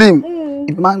gbé slim.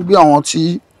 Èmi máa ń gbé àwọn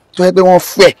tí tó yẹ pé wọ́n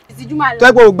fẹ́. Tó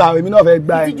yẹ pé o gbà èmi náà fẹ́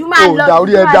gbà ẹ. O dà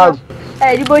orí ẹ dàrú.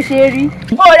 Ẹ rí bó ṣe rí.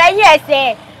 Mo rẹ̀ yín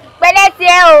ẹsẹ̀ pẹ̀lẹ́ tí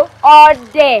ẹ o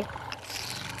ọ̀dẹ̀.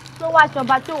 Tó wá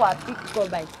ṣọba tó wà píkọ̀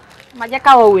báyìí. Má jẹ́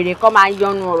káwọn wèrè kan máa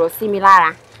yọnu ọ̀rọ̀ sí mi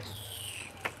lára.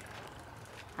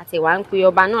 àtẹ̀wá ń pe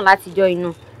ọba náà látijọ́ iná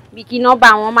bí kí nọ́mbà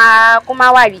wọn kó má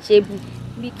wà reachable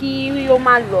bí kí ó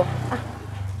má lọ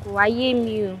kò wá yé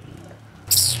mi o.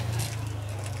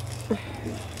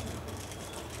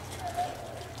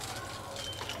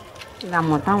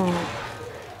 ìlànà táwọn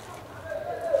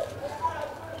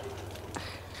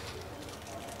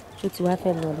tó ti wá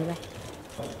fẹ́ lọ nílá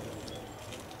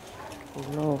kò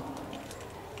lọ.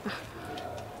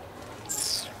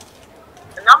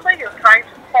 The number you're trying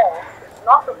to call is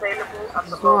not available at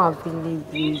the moment.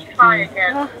 Please try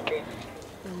again later.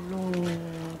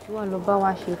 Kí wàá lọ bá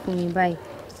wa ṣe fún mi báyìí.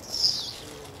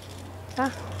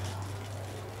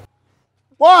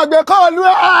 Wọ́n gbé kọ́ọ̀lù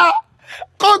ẹ̀!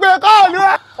 Kó gbé kọ́ọ̀lù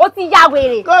ẹ̀! Ó ti ya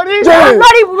wèrè. Kò rí jẹ́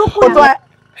lórí burúkú ni.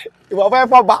 Ìwọ fẹ́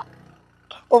fọ́ba,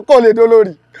 ó kò lè dó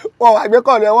lórí. Wọ́n wá gbé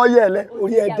kọ́ọ̀lù ẹ̀ wọ́n yẹ̀ lẹ̀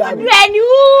orí ẹ̀ dànù. Rẹ̀ni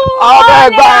wú! Ọ̀fẹ́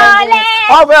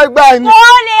gbà ẹni. Ó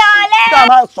lè ọ̀lẹ́. Kí a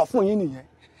máa sọ fún yín nìyẹn.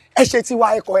 Ẹ ṣe tiwa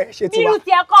ẹ̀kọ́ ẹ ṣe tiwa. Irú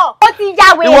ti ẹ̀kọ́, ó ti ya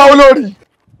wèrè. Ìwọ olórí.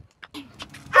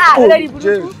 Lórí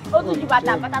burúkú, ó tún ju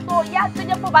bàtà tó yá tó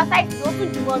jẹ́ kó bá sáìsì ó tún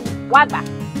jù mọ́ mi. Wá gbà.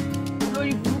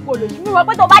 Lórí burúkú olójú. Mi wọ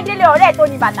pé tó bá délé ọ̀rẹ́ ẹ̀ tó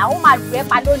ní bàtà, ó máa lù ẹ́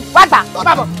pa lónìí. Wá gbà.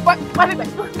 Wá bíbẹ̀.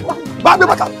 Bá gbé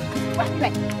bàtà. Wá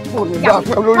bíbẹ̀. Ó ní bá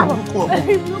fẹ́ olórí burúkú ọmọ.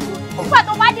 Nígbà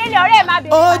tó bá délé ọ̀rẹ́ ẹ̀ máa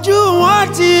bẹ̀rẹ̀. Ojú wọn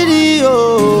ti rí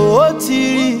ó ti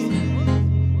rí.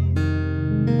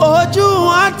 Ojú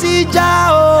wọn ti já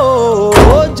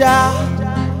ó já.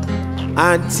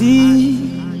 Àǹtí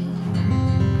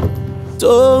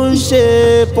tó ń ṣe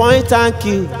point and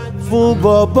kill fún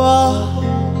bọ̀bọ̀.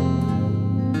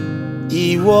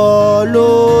 Ìwọ ló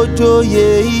joyè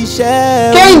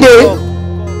iṣẹ́. Kẹ́hìndé.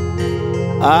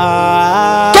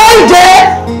 Kẹ́hìndé.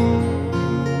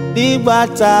 Nígbà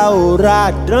tá ò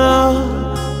ra dán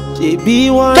ṣèbí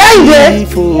wọ́n Kẹ́hìndé. ti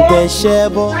fò bẹ̀ṣẹ̀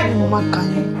bọ́.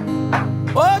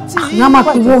 Ìyá máa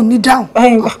pè wọ́n ò ní dáhùn.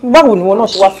 Báwo ni wọn náà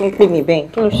ṣe wá fún pè mí bẹ́ẹ̀?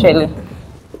 Kí ló ṣẹlẹ̀?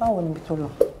 Báwo ni ibi tó lọ?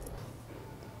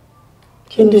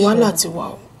 Kẹ́hìndé wàhálà ti wà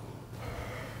o.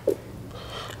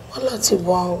 Wàhálà ti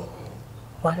wà o.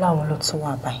 Wàhálà wọn ló tún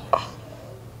wà báyìí.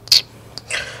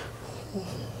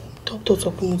 Dókítà sọ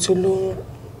pé mo ti lóyún.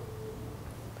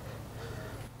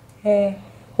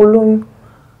 Olóyún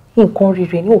nǹkan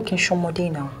rere ní òkè ṣọmọdé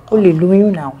náà. Ó lè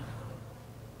lóyún náà.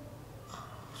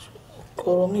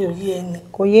 Ọ̀rọ̀ mi ò yé ẹni.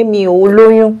 Kò yé mi ò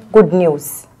olóyún good news.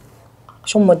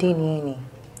 Ṣọmọdé ni ẹni.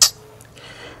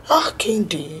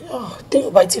 Kẹ́hìndé,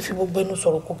 téèyàn bá ti fi gbogbo ẹnu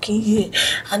sọ̀rọ̀ kò kí ń yé.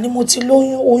 Àní mo ti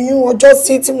lóyún oyún ọjọ́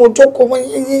sí tí mo jókòó mọ́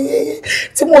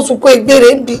tí mo sùn pé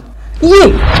ìgbére ń bi.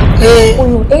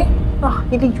 Oyún ilé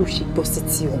yóò ṣe gbọ́ sí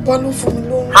ti o. Bá ló fún mi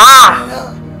lóyún.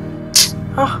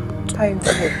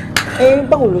 Táyọ̀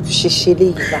báwo ló tún ṣe ṣe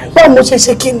léyìí báyìí? Báwo mo ṣe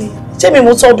ṣe kí ni? Ṣé mi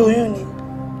mo tọ́jú oyún ni?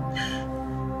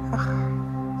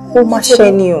 Ó máa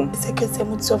ṣe ni o. Ẹsẹ̀kẹsẹ̀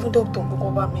mo ti sọ fún dókítà pé kó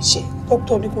bá mi ṣe.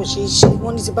 Dókítà ní kò ṣeé ṣe.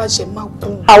 Wọ́n ní ti bá ṣe máa kú.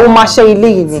 Àwọn máa ṣe ilé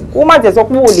yìí ni. Ó má jẹ́ sọ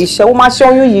pé ó lè ṣe. Ó máa ṣe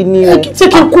oyún yìí ni o. Ṣé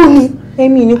kí n kú ni?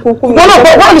 Èmi ní kó kú mi. Wọ́n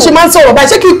náà báwo ni ṣe máa ń sọ̀rọ̀ báyìí?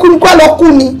 Ṣé kí n kú ni kó lọ kú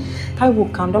ni? Táíwò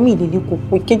kàndọ́ mi ìdílé kò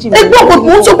pé kéjì mi. Ẹgbẹ́ òkú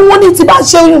mo ń sọ pé wọ́n ní ti bá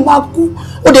ṣe oyún máa kú.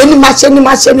 Ó dẹ̀ ní máa ṣe ni.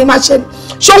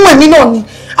 Ṣé òun èmi náà ni?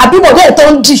 Àbí bọ̀dọ̀ ẹ̀ tó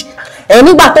ń dì?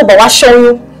 Nígbà tó bọ̀ wá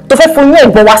ṣọyún tó fẹ́ fún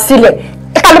oyún ẹ̀gbọ́n wa sílẹ̀.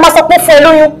 Ká ló máa sọ pé fún ẹ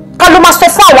lóyún? Ká ló máa sọ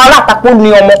fún àwọn aláàtàpọ̀ ní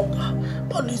ọmọ?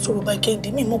 Bọ́ọ̀lù ìṣòro bá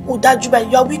Kẹ́hìndé mi mọ̀ kó dájú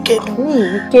báyìí yọ wíkẹ̀ẹ̀dù.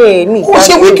 Mi kò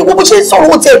ṣe wíkẹ̀ bó ṣe ń sọ̀rọ̀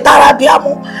ó tiẹ̀ tara bí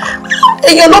amú.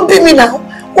 Èèyàn ló bí mi náà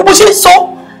bó ṣe ń sọ.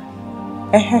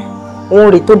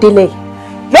 Òun rè tó délẹ̀ yìí.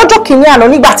 Lọ́jọ́ kìíní àná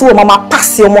nígbà tí wọ́n máa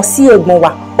pàṣẹ ọmọ sí ẹ̀gbọ́n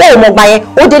wa. Ó mọ̀ gbà yẹn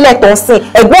ó délẹ̀ tó ń sìn.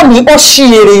 Ẹ̀gbọ́n mi ó ṣí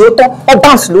èrè yóò tán. Ó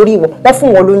bounce lórí ìwọ̀n. Wọ́n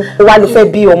fún wọn lóyún. Ó wá ló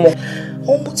fẹ́ bí ọmọ.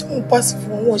 Ọmọ tí mo pàṣẹ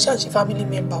fún wọn ṣáàṣì family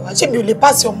member wa ṣé mi ò lè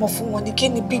pàṣẹ ọmọ fún wọn ní kí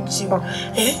ni big deal.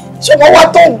 Ṣé ọmọ wa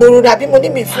tó ń gbòòrò rẹ̀ àbí mo ní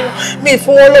mi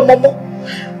fún wọn lọ́mọ mọ́?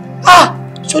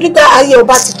 Sórí pé ayé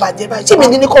ọba ti bàjẹ́ báyìí ṣé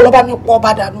mi ní kọ́ lọ́ba mi pọ̀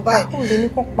ọba dànù báyìí. Ó lè ní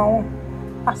kó pa wọ́n.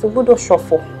 A sì gbọ́dọ̀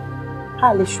ṣọ̀fọ̀.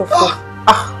 A lè ṣọ̀fọ̀.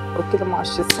 Òkè ló máa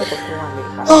ṣe sọ́dọ̀ tó wà lè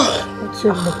bá. Ó ti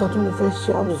ọmọ kan tí mo fẹ́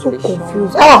ṣe. I'm so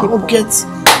confused. Mo get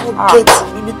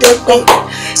mi tẹ́ pé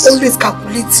always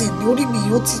calculating ní orí mi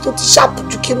yóò ti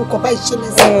ṣàpùjú kí irú kan báyìí ṣe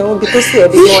lẹ́sẹ̀. Obi tó sì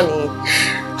ẹbí náà nìyẹn.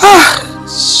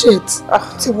 Shit.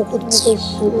 Tí mo kọ́ tí mo fẹ́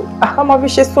ṣe. A máa fi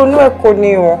ṣe sónú ẹ̀kọ́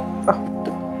ni o.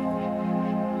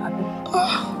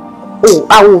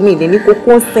 Àwọn mi lè ní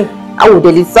kókó ń sìn. Àwọn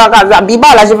òde lè sọ àbí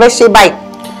báwo la ṣe fẹ́ ṣe báyìí.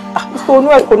 Sónú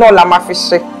ẹ̀kọ́ náà la máa fi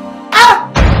ṣe.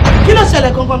 Kí ló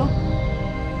ṣẹlẹ̀ gangan náà?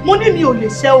 Mo ní mi ò lè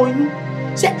ṣẹ́ oyún.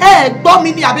 Ṣé ẹ gbọ́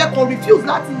mi ni àbẹ́kan refuse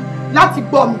láti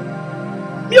gbọ́ mi?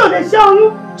 Mi ò lè ṣẹ́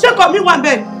oyún. Ṣé kò mí wà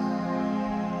bẹ́ẹ̀ ni?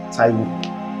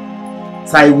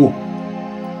 Táíwò.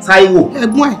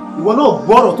 Ẹ̀gbọ́n ẹ̀. Ìwọ náà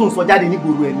gbọ́ ọ̀rọ̀ tó ń sọ jáde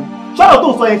nígboro ẹnu. Ṣọ́rọ̀ tó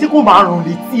ń sọ yẹn ṣé kò máa rùn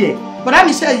létí ẹ̀? Bọ̀dá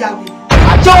mi ṣe ìyàwó.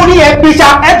 ṣé orí ẹ gbé ṣá.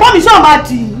 ẹ̀gbọ́n mi ṣáà máa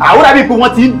dì í. àwọn dàbí pé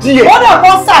wọ́n ti ń dí ẹ̀. ó dẹ̀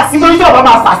kọ́ sàsí. nítorí tí ọba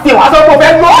máa sàsí ẹ̀ wá sọ pé o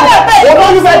fẹ́ lọ́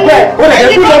olóyún fẹ́ bẹ̀ o lè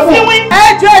jẹ́ kúlẹ̀ fún.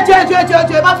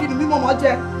 ẹjọ́ ẹ má fi ìlú mímọ́ mọ́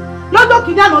jẹ lọ́jọ́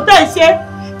kìíní àná tẹ́ ẹ ṣe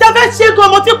tẹ́ fẹ́ ṣe gan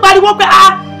mo ti pariwo pé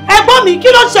ẹ̀gbọ́n mi kí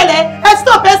ló ṣẹlẹ̀ ẹ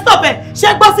stop ẹ ṣe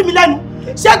gbọ́ sí mi lẹ́nu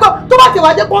ṣe gbọ́ tó bá ti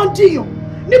wá jẹ́ pé ó ń dìyàn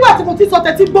nígbà tí mo ti sọ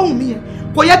tẹ́tí gbóhùn mi yẹn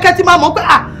kò yẹ kẹ́ ti máa mọ̀ pé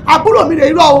àbúrò mi rè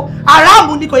irọ́ o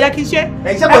àràmù ni kò yẹ kí n ṣe.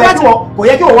 ṣé kò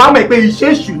yẹ kí wọ́n wá mọ̀ pé iṣẹ́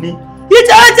èṣù ni.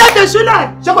 ìjẹ́ ẹjẹ́ tẹ̀sù náà.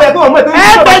 ṣé kò yẹ kí wọ́n mọ̀ pé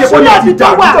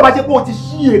ìjọba ṣe kó o ti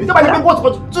ṣí èrè ìjọba ṣe pé kó o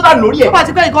ti tún dà lórí ẹ̀. tó bá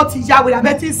ti pẹ́ nǹkan ti ya wèrè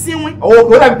abẹ́ ti sínwín. o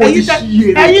dàbí kó o ti ṣí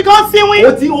èrè. ẹ̀yin kan sínwín.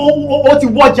 o ti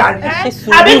wọ́jà rí.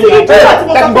 àbí ti ní dókítà tí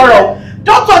mo sọ fún ẹ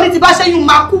dókítà ní ti bá ṣẹ́yún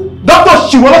máa kú. dókítà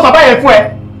ṣìwọ́ ló sọ báyẹn fún ẹ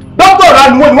dókítà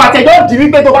ìranuwo ni wà á tẹ̀jọ́ dì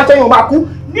wípé tó bá ṣẹ́yún máa kú.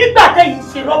 nígbà tẹ́yìn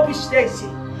ṣe rọ́bìṣì tẹ́ ṣe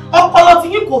ọpọlọ tí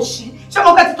yín kò ṣí ṣé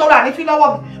mo kẹ́ ti tọrọ àrífín lọ́wọ́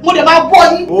mi mo lè máa bọ́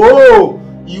yín. ooo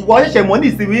ìwọ ṣẹ̀ṣẹ̀ mọ̀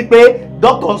nísìn wípé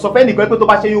dókítà ń sọ fẹ́ nìkan pé tó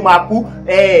bá ṣẹ́yún máa kú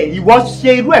ìwọ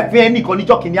ṣe irú ẹ̀ fún ẹnìkan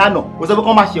níjọ́ kìíní àná o sọ pé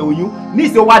kán máa ṣe oyún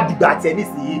nísìn ó wá dìgbà tẹ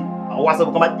nísìnyí àwọn wá sọ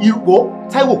pé kán máa irúgbó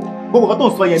Táíwò gbogbo kan tó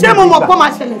ń sọ yẹn. ṣé mo mọ̀ pé ó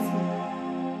máa ṣẹlẹ̀ sí mi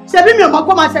ṣebí mi ò mọ̀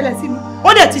pé ó máa ṣẹlẹ̀ sí mi ó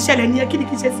dẹ̀ ti ṣẹlẹ̀ nìyẹn kí ni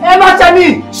kí n ṣe sí. ẹ lọ ṣẹ ní.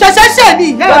 ṣẹṣẹ ni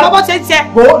ẹ lọ bó ṣe ń ṣe.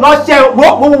 wo lọ ṣẹ wo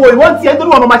ìwọ ti ẹ nítorí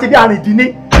wọn máa ṣe bí àrìndínní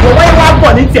ìwọ wáyé wá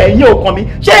bọ̀ ní tiẹ̀ yín ò kàn mí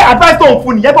ṣé advice tó ń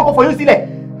fún nìyẹn kókó fọyún sílẹ̀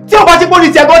tí o bá ṣe pólí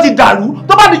tiẹ̀ gan ti dàrú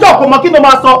tó bá dijọ́ ọkọ̀ mọ́ kí ló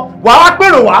máa sọ wàá wá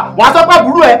pèrò wàá sọ pé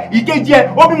àbúrò ẹ ìkejì ẹ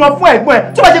ó bímọ fún ẹ̀gbọ́n ẹ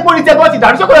tí o bá ṣe pólí tiẹ̀ gan ti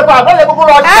dàrú ṣé kò yẹ kó àgbọ̀ yẹ kókó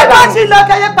lọ ṣe ẹ bá ti lọ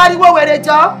kẹyẹ pariwo wèrè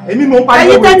jọ. èmi mò ń pariwo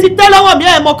wèrè. ẹ̀yin tẹ́ ti tẹ́ lọ́wọ́ mi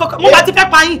ẹ̀ mọ kọ́kọ́ mo bá ti fẹ́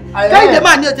pa yín kẹ́hìndé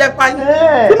máa ní ọjọ́ ẹ pa yín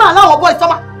tí màá láwọn bọ́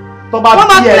ìtọ́mà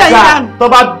tó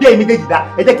bá bí ẹ méjèèjì dá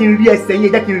ẹ jẹ́ kí n rí ẹsẹ̀ yín ẹ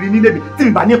jẹ́ kí n rí nílé mi tí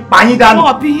mi bá ní pa yín dànù.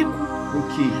 wọn bí yín kú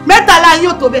mẹ́tàlá yín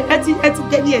ò tó bẹ ẹ ti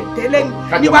jẹ ní ẹ̀tẹ́ lẹ́yìn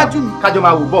níwájú mi. kájọ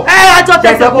máa wò bọ̀ àjọ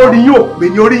tẹsẹ̀ bọ̀ orí yín ò pè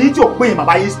ní orí yín tí ò pè yín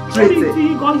bàbá yín straight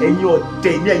ẹ̀yin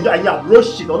ọ̀dẹ̀ ní ẹ̀yin àbúrò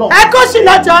ṣì lọ́nà. ẹ kó sì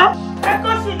lọ́jọ́. ẹ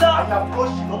kó sì lọ. ẹ̀yin àbúrò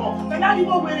ṣì lọ́nà. pẹ̀lú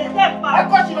àdìgbò wèrè tẹ́ pa. ẹ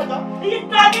kó sì lọ́jọ́.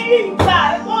 ìta ní ìgbà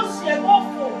ẹ kó sì ẹ kó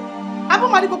fò.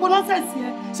 abúmọ̀dé gbogbo nọ́ọ̀sẹ̀sì ẹ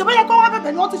ṣe bóyá kó wá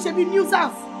bẹ̀bẹ̀ ni wọ́n tún ṣe bí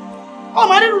nuisance.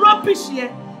 ọmọ nínú rọ́bìṣì ẹ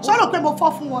sọ̀rọ̀ pé mo fọ́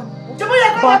fún wọn ni. ṣe bóyá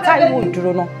kó wá bẹ̀bẹ̀ ni. Táíwò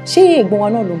ìdúró náà ṣé ẹ̀gbọ́n wa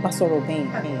náà ló ń bá sọ̀rọ̀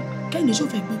bẹ́ẹ̀. kẹ́hìndé ṣó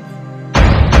fẹ́ gbé mi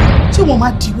ṣé wọ́n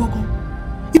máa dìwọ́ gan.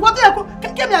 ìwọ tó yẹ kó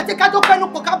kémi àti kájọ pẹnu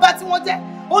pọ̀ ká bá tí wọ́n jẹ́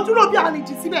o dúró bí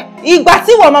àrìndì síbẹ̀. ìgbà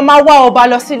tí wọ́n máa wá ọba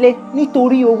lọ sílé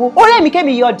nítorí owó orí èmi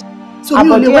kémi yọ ọdì. so mi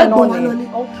ò lè wá ẹ̀gbọ́n wa lọlé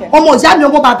ọmọ ìyá mi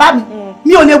ọmọ bàbá mi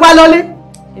mi ò lè wá lọlé.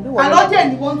 àlọ́jẹ̀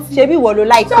ni wọ́n ti. ṣebí ìwọ ló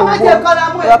láì tó owó kọ́ra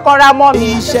mọ́ mi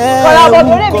kọ́ra mọ́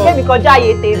mi orí èmi kémi kọjá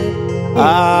ààyè tèmi.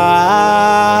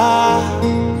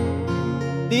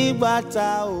 nígbà tá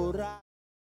ò rà.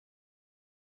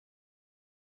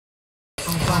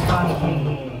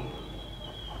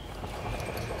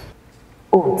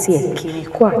 ó tiẹ̀ kiri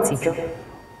kó àtijọ́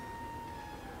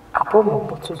àbọ̀mọ̀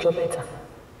pọ̀ tó jọ mẹ́ta.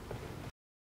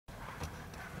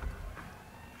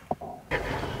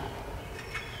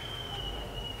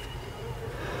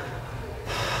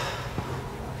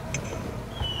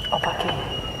 ọba kẹ́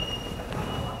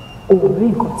ò rí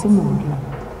nǹkan tí mò ń rí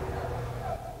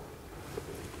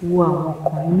wo àwọn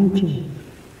ọkùnrin méjì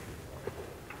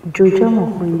jọjọ́ mọ̀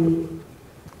pé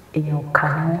èèyàn kà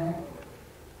ní wọ́n.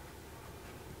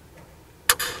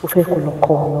 ó fẹ́ kó lọ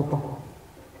kọ́ ọ lọ́gbọ́n.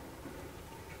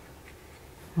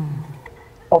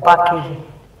 ọba kejì.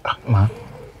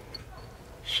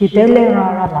 ṣèbẹ́lẹ̀ ran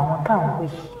ara làwọn táwọn wí.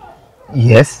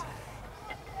 yes.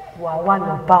 wàá wá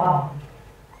lọ bá wọn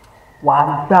wàá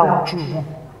gbá ojú wọn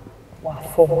wàá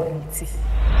fọ́ wọn létí.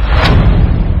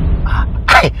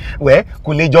 wẹ́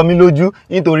kò lè jọ mí lójú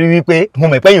nítorí wípé mo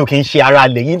mọ̀ pé èèyàn kì í ṣe ara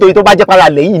lẹ́yìn nítorí tó bá jẹ́ para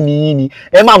lẹ́yìn nìyí ni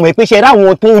ẹ máa mọ̀ pé ṣe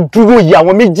ráwọn tó dúró yìí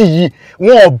àwọn méjì yìí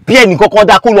wọn ò bí ẹnì kankan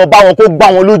dá kó lọ bá wọn kó gbá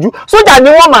wọn lójú sójà ni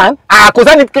wọ́n máa ń kò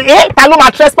sẹ́ni ta ló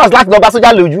máa trespass láti lọ bá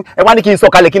sójà lójú ẹ wá ní kí n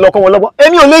sọ̀kalẹ̀ kí n lọ kọ́ wọn lọ́gbọ́n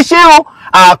èmi ò lè ṣe o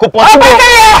kò pọ̀ sí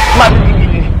wọn.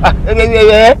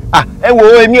 ẹ wo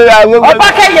èmi ọba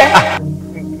kẹyẹ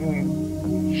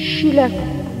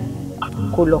sílẹ̀kùn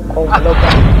kó lọ kọ́ wọn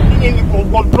lọ́gbọ́n.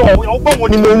 ọgbọ́n wo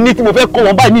ni mo ní tí mo fẹ́ kọ́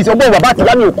wọn báyìí ní ìsìn ọgbọ́n bàbá àti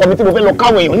ìyá mi ò kọ́ mi tí mo fẹ́ lọ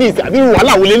káwọn èèyàn ní ìsìn àbí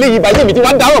wàhálà wo leléyìí báyìí mi tí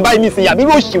wọ́n ń dárò báyìí ní ìsìn àbí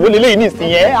ròṣì wo leléyìí ní ìsìn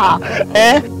yẹn.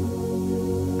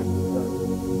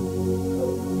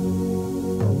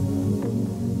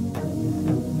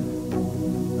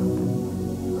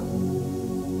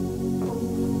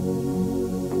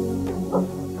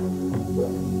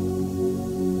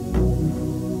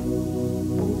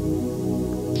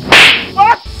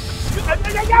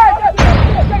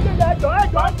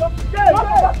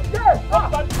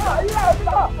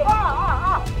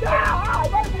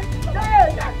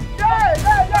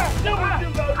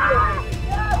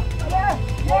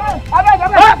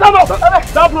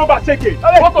 Stop robber, take it.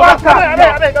 Stop it,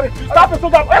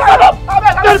 stop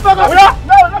it.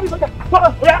 Stop it.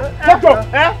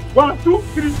 1, 2,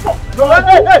 3, 4.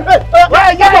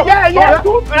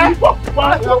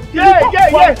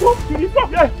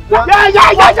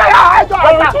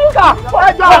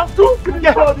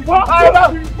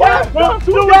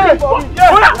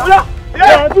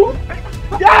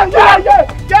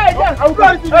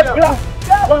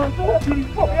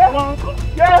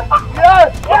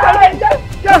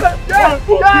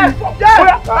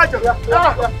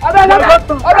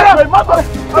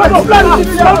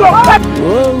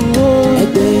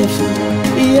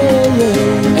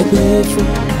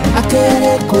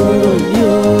 Akerekoro ni o,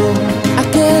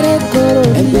 Akerekoro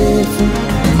ẹgbẹ́ fún,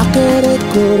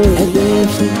 Akerekoro ẹgbẹ́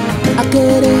fún,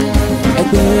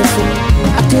 ẹgbẹ́ fún,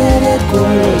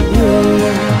 Akerekoro ni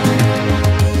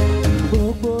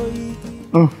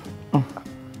o.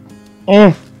 Ẹ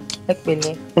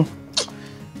pẹ̀lẹ́.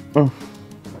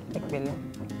 Ẹ pẹ̀lẹ́.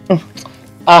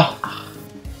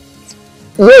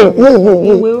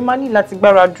 Ìwé máa ní láti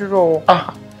gbára dúró.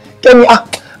 Kẹ́mi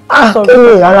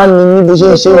Kẹ́mi ara mi ní bó ṣe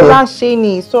ń ṣe rẹ̀. Bá ṣe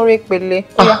ni sórí pẹ̀lẹ́.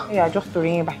 Ẹ̀yà just torí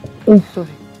yín báyìí.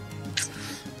 Sorry.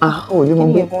 Ò lè mọ bó.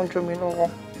 Kí ni ẹ̀gbọ́n jó mi lọ́wọ́?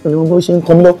 Ò lè mọ bó ṣe ń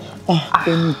kọ́ mi lọ.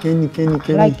 Kẹ́mi.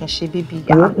 Láìkẹ́ ṣe bíbí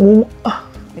ìyá.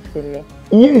 Ẹ pẹ̀lẹ́.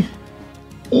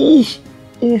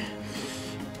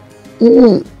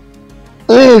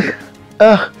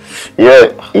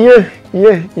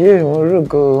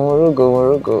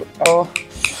 Morogo.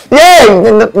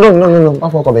 No, má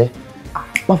fọkàn bẹ́ẹ̀.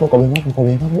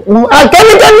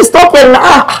 Kẹ́mi stop it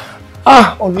now.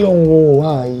 Ọlọ́run o,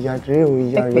 ìyá rẹ̀.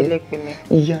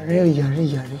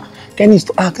 Kẹ́mi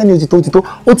òtítọ́,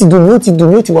 ó ti dùn mí,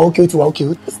 ó ti wà ókè.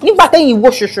 Nígbà tẹ́yìn wo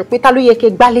ṣoṣo pé ta ló yẹ kẹ́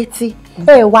gbá létí.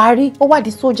 Ẹ wá rí, ó wà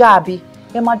di sójà àbí.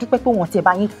 Ẹ máa dúpẹ́ pé wọ́n ti ẹ̀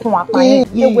bá yín kún apá yín.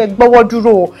 Ẹ gbọ́wọ́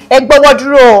dúró.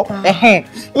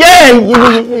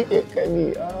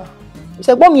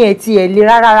 Ṣẹ̀gbọ́n mi ẹ̀ ti ẹ̀ le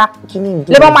rárá.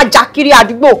 Lè bá máa jà kiri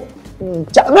àdúgbò.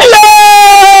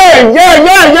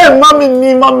 Mami mi.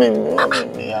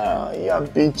 Ìyá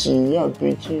bèjì.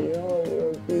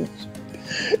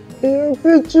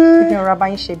 Ìfẹ́ ọ̀rọ̀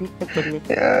abáyín ṣe bí pẹ̀pẹ̀lẹ̀.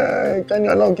 Kẹ́ni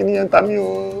Ọlọ́run kí ni yẹn ta mí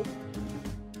o.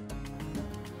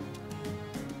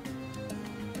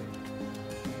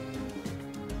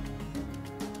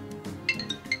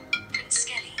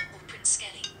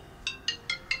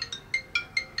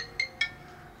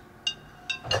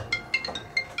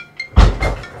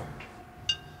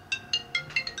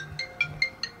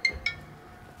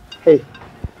 Hey,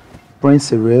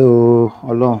 Prince rèé o,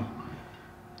 Ọlọ́run.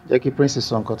 Jẹ́ kí Prince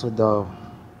sọ nǹkan tó dáa o.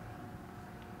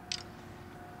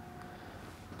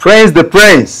 Prince the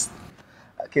Prince.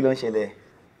 Kí ló ń ṣẹlẹ̀?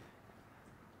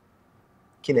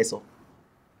 Kí lẹ sọ?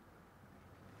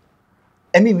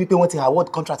 Ẹ̀mí wí pé wọ́n ti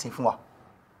award contract fún wa.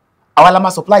 Àwa la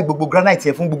máa supply gbogbo granite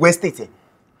yẹn fún gbogbo estate yẹn.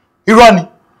 Irọ́ ni.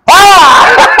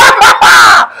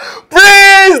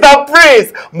 Prince the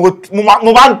Prince. Mo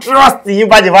máa ń trust yín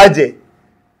bàjẹ́.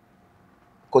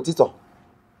 Kò títọ̀.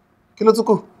 Kí ló tún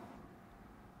kù?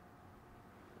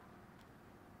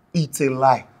 It's a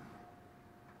lie.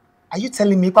 Are you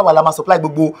telling me pàwọ́ la máa supply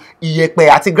gbogbo iyẹ̀pẹ̀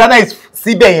àti granite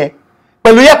síbẹ̀ yẹn?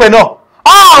 Pẹ̀lú iyẹ̀pẹ̀ náà?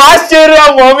 Wá ṣeré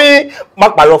ọmọ mi! Má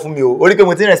pàrọ̀ fún mi o. Orí pé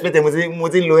mo ti ń respect ẹ, mo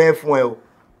ti ń lo ẹ fún ẹ o.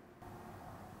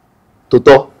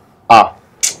 Tòótọ́.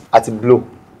 Àti blow.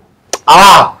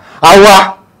 Àwa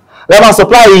la máa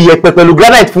supply iyẹ̀pẹ̀ pẹ̀lú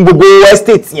granite fún gbogbo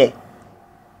estate yẹn.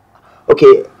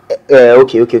 Okay.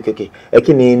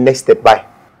 Kí ni next step by?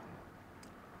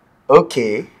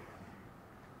 Okay.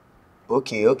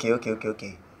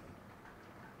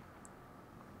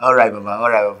 All right,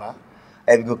 Baba.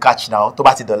 We go catch now. Tó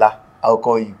bá ti dọ̀la, I'll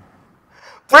call you.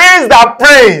 Prince the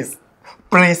Prince.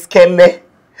 Prince Kele.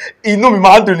 Inú mi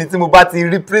máa ń dùn ní tí mo bá ti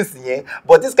rí Prince yẹn.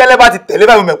 But tí Kele bá ti tẹ̀lé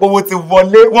báyìí mo mọ̀ pé mo ti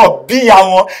wọlé, wọ́n bí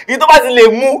àwọn. Èyí tó bá ti lè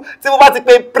mú tí mo bá ti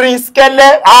pè Prince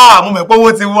Kele. Mo mọ̀ pé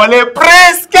mo ti wọlé.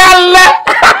 Prince Kele.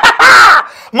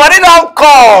 Money don't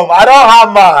come. I don't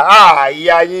hammer.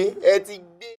 Ìyá yín, ẹ ti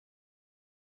gbé.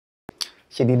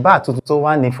 Ṣebí bá tuntun tó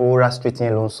wà ní Fowora Street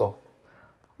yẹn ló ń sọ.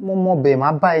 Mo mọ̀ bẹ́ẹ̀,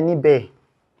 máa bá ẹ níbẹ̀.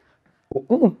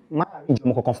 Má rí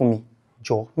ìjọmọ kankan fún mi.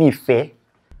 Jọ, mi fẹ́.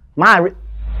 Má rí.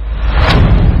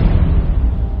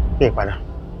 Pé padà.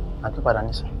 Má pé padà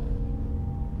nísìn.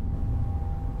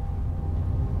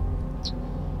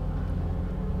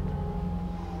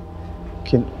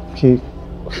 Kí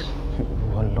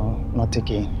Ọlọ́run, not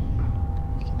again.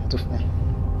 Kí ni tó fẹ́?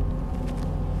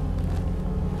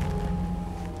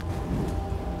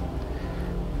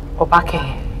 Ọbákẹ́.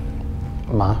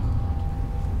 Ma.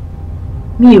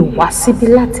 Mi ò wá síbí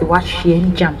láti wá ṣe ẹ́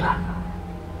ní jàmbá.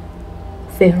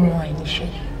 Fẹ́ rán ẹ níṣẹ́.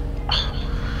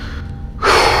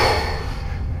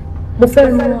 Mo fẹ́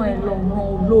rán ẹ lọ rán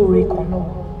olóore kan náà.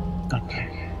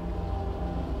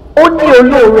 ó ní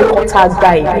olóore kan tá a gba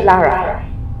èmi lára.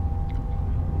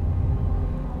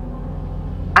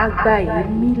 A gba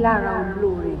èmi lára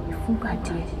olóore yìí fúngbà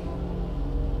díẹ̀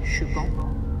ṣùgbọ́n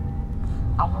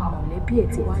àwọn mọ̀lẹ́bí ẹ̀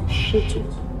tí wá ń ṣètò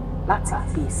láti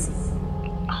gbé sí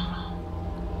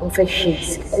wọ́n fẹ́ ṣe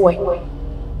ìsìnkú ẹ̀.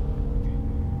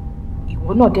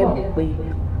 Ìwọ náà dẹ̀ mọ̀ pé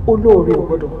olóore ò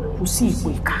gbọ́dọ̀ kú sí ipò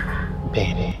ìkà.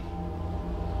 Bẹ́ẹ̀ni.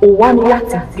 Ó wá ní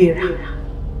láti gbéra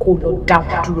kó lọ dá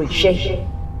wọn dúró iṣẹ́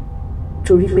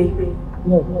torí pé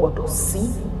wọn ò gbọ́dọ̀ sí.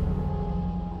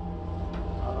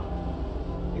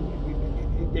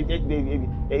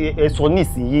 Ẹ sọ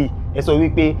nísìnyí ẹ sọ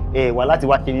wípé ẹ wà láti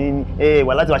wá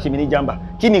ṣe mí ní jàmbá.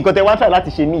 Kí ni nǹkan tẹ wá try láti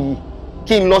ṣe mí yìí?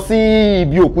 Kí n lọ sí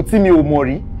ibi òkú tí mi ò mọ̀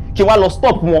rí kí n wá lọ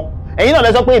stop wọn. Ẹ̀yin náà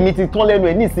lẹ sọ pé èmi ti tán lẹ́nu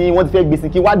ẹ̀ nísìnyí wọ́n ti fẹ́ gbèsè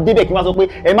kí n wá débẹ̀ kí n wá sọ pé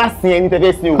ẹ má sin ẹni tẹ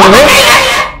fẹ́ sin o.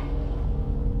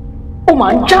 Ó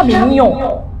máa ń já mi níyàn.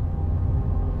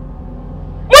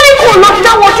 Mo ní kó lọ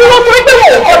dá wọn dúró torí pé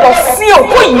wọn ò gbọdọ̀ sí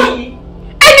òkú yìí.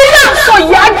 Ẹni tá à ń sọ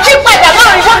yìí á jí padà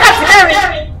láàrin wákàtí mẹ́rin.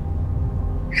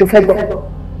 Ṣo fẹ́ gbọ́?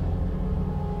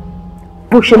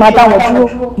 Bó ṣe máa dá wọn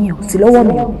dúró ìyẹn ò sí lọ́wọ́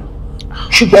mi o.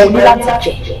 Ṣùgbọ́n o ní láti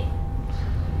jẹ.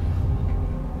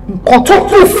 Nǹkan tó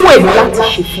kù fún ẹ̀mí láti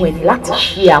ṣe fún ẹ̀mí láti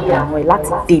ṣe àmọ̀ràn ẹ̀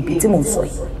láti dé ibi tí mò ń sọ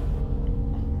yìí.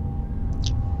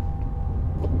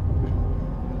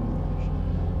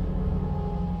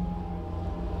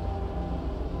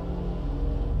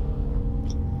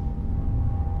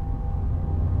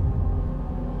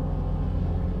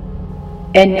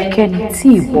 Ẹnikẹ́ni tí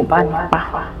ìwọ bá nípa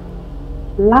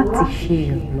láti ṣe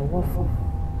ìrànlọ́wọ́ fún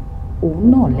òun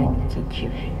náà lẹ́nu kejì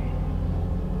rẹ̀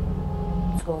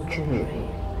tọ́jú rẹ̀.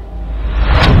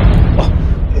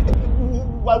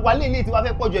 Wà lè tí wàá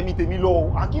fẹ́ pọ̀jù ẹ̀mí tèmi lọ o.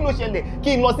 Kí ló ṣẹlẹ̀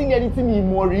kí n lọ sílé ẹni tí mi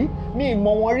mọ̀ rí mi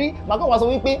mọ̀ wọn rí màá kàn wá sọ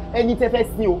wípé ẹni tẹ́ fẹ́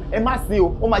sin o ẹ má sin o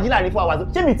ó máa jí láàrin fún àwàzọ.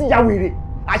 Ṣé mi ti ya wèrè?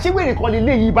 Àṣewèrè kan lè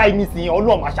léyìí báyìí nísìnyí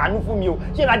Ọlọ́run àṣàánú fún mi o.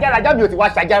 Ṣé rajára mi ò ti wá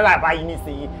ṣàjára báyìí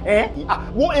nísìnyí?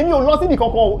 Wo èmi ò lọ síbi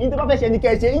kankan o. Ní tó bá fẹ́ ṣe ni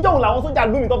kẹ́ ẹ ṣe. Ìjọ́ òun làwọn sójà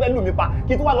lù mí tó fẹ́ lù mí pa.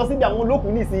 Kí tó wá lọ síbi àwọn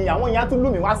olókùn nísìnyí àwọn èèyàn tún lù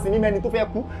mí wá sí ní mẹ́ni tó fẹ́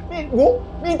kú. Wo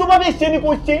ní tó bá fẹ́ ṣe ni kò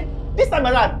ṣe. This time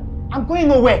around I'm going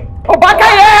nowhere.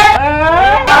 Ọ̀bákáyé!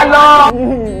 Àlọ́.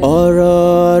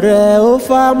 Ọ̀rọ̀ rẹ̀ ó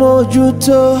fà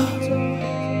mójútó.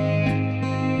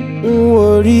 N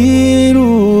ò rí irú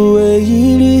èyí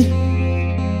rí.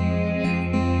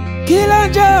 Kí ló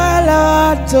jẹ́ wàhálà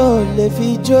tó lè fi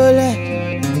jólẹ̀?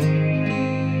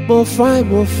 Mo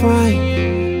fine,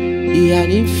 ìyà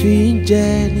ní fi ń jẹ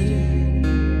ni.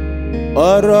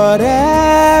 Ọ̀rọ̀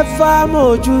rẹ̀ fà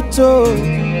mójútó.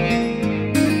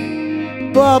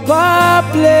 Bọ̀bọ̀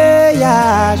pléyà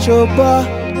ṣòbọ̀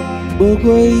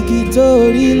gbogbo igi tó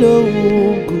rí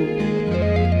lòun gùn.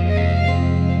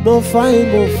 Mo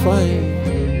fine,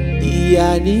 ìyà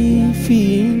ní fi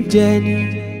ń jẹ ni.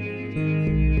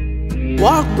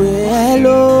 Wọ́n pè ẹ́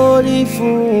lórí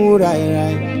fún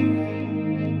ràìràì.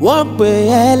 Wọ́n pè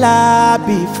ẹ́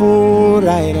lábì fún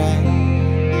ràìràì.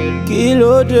 Kí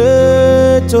ló dé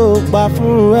tó gbà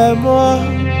fún ẹ mọ́?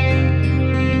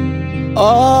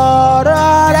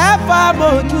 Ọ̀rọ̀ rẹ̀ fà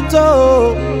mójútó.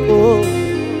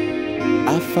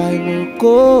 Àfàìmọ̀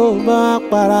kó má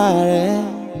para rẹ̀.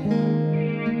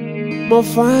 Mo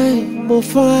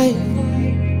fine,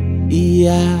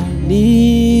 ìyà ní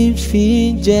fi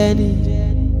ń jẹ ni.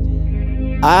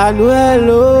 Àánú ẹ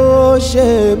ló ṣe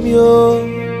mí o,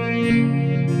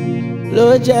 ló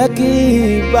jẹ́ kí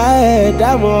n bá ẹ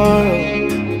dámọ̀ràn.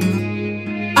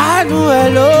 Àánú ẹ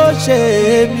ló ṣe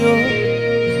mí o,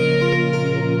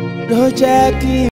 ló jẹ́ kí